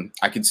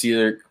 I could see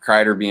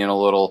Kreider being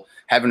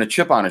having a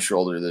chip on his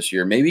shoulder this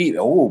year. Maybe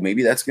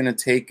that's going to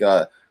take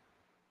a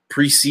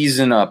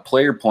preseason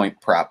player point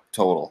prop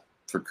total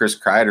for Chris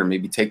Kreider.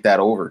 Maybe take that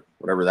over,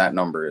 whatever that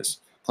number is.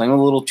 Playing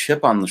with a little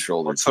chip on the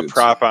shoulder. What's the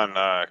prop on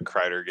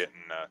Kreider getting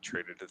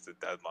traded at the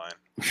deadline?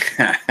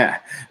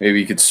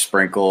 Maybe you could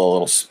sprinkle a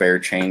little spare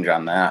change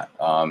on that.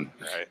 Right.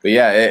 But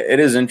yeah, it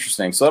is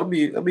interesting. So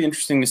it'll be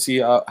interesting to see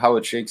how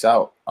it shakes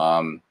out.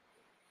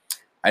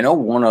 I know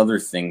one other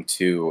thing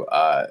too.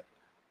 I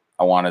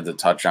wanted to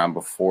touch on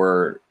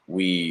before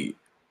we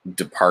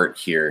depart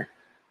here.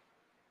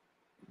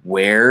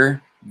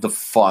 Where the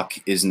fuck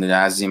is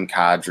Nazem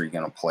Kadri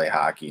going to play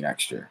hockey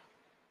next year?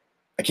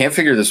 I can't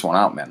figure this one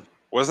out, man.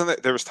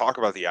 There was talk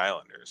about the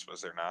Islanders,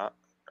 was there not?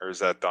 Or is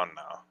that done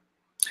now?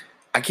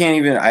 I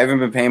haven't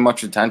been paying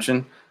much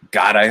attention.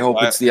 God, I hope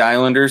it's the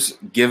Islanders.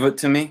 Give it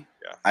to me.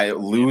 Yeah.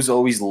 Lou's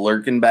always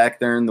lurking back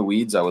there in the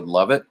weeds. I would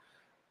love it.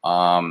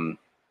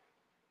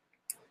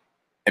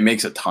 It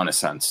makes a ton of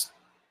sense.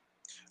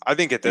 I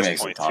think at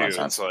this point, too,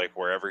 it's like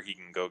wherever he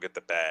can go get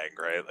the bag,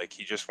 right? Like,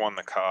 he just won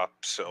the cup.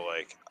 So,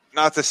 like,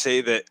 not to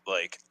say that,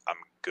 like, I'm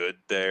good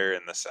there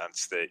in the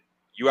sense that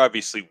you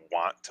obviously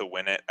want to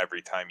win it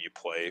every time you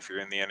play if you're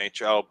in the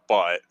NHL,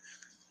 but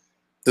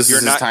this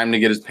is his time to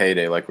get his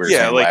payday, like we were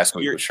saying last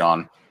week with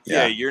Sean.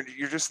 Yeah, you're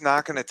just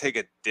not going to take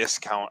a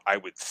discount, I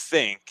would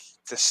think,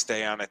 to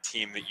stay on a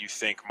team that you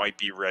think might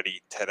be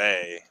ready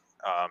today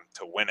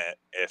to win it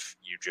if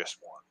you just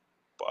won.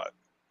 But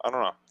I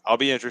don't know. I'll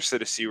be interested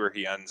to see where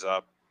he ends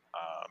up.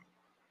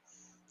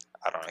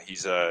 I don't know.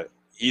 He's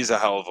a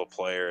hell of a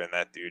player, and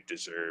that dude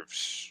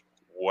deserves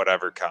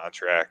whatever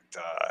contract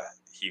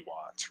he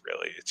wants.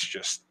 Really, it's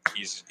just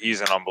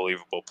he's an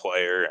unbelievable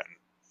player, and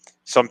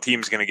some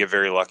team's going to get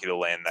very lucky to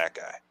land that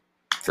guy.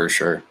 For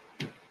sure.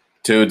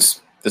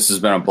 Dudes, this has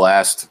been a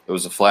blast. It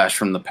was a flash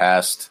from the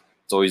past.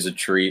 It's always a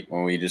treat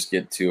when we just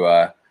get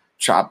to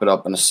chop it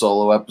up in a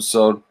solo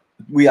episode.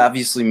 We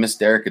obviously missed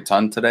Derek a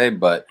ton today,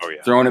 but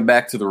throwing it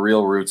back to the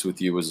real roots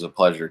with you was a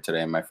pleasure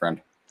today, my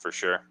friend. For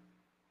sure.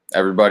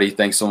 Everybody,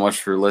 thanks so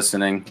much for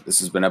listening. This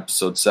has been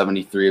episode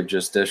 73 of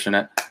Just Dishing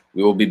It.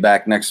 We will be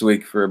back next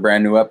week for a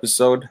brand new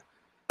episode.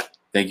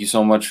 Thank you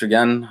so much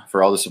again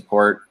for all the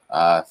support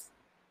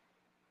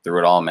through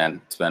it all,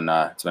 man. It's been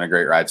a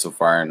great ride so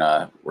far, and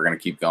we're going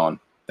to keep going.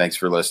 Thanks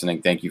for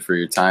listening. Thank you for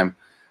your time.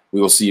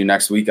 We will see you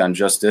next week on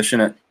Just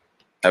Dishing It.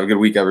 Have a good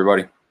week,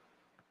 everybody.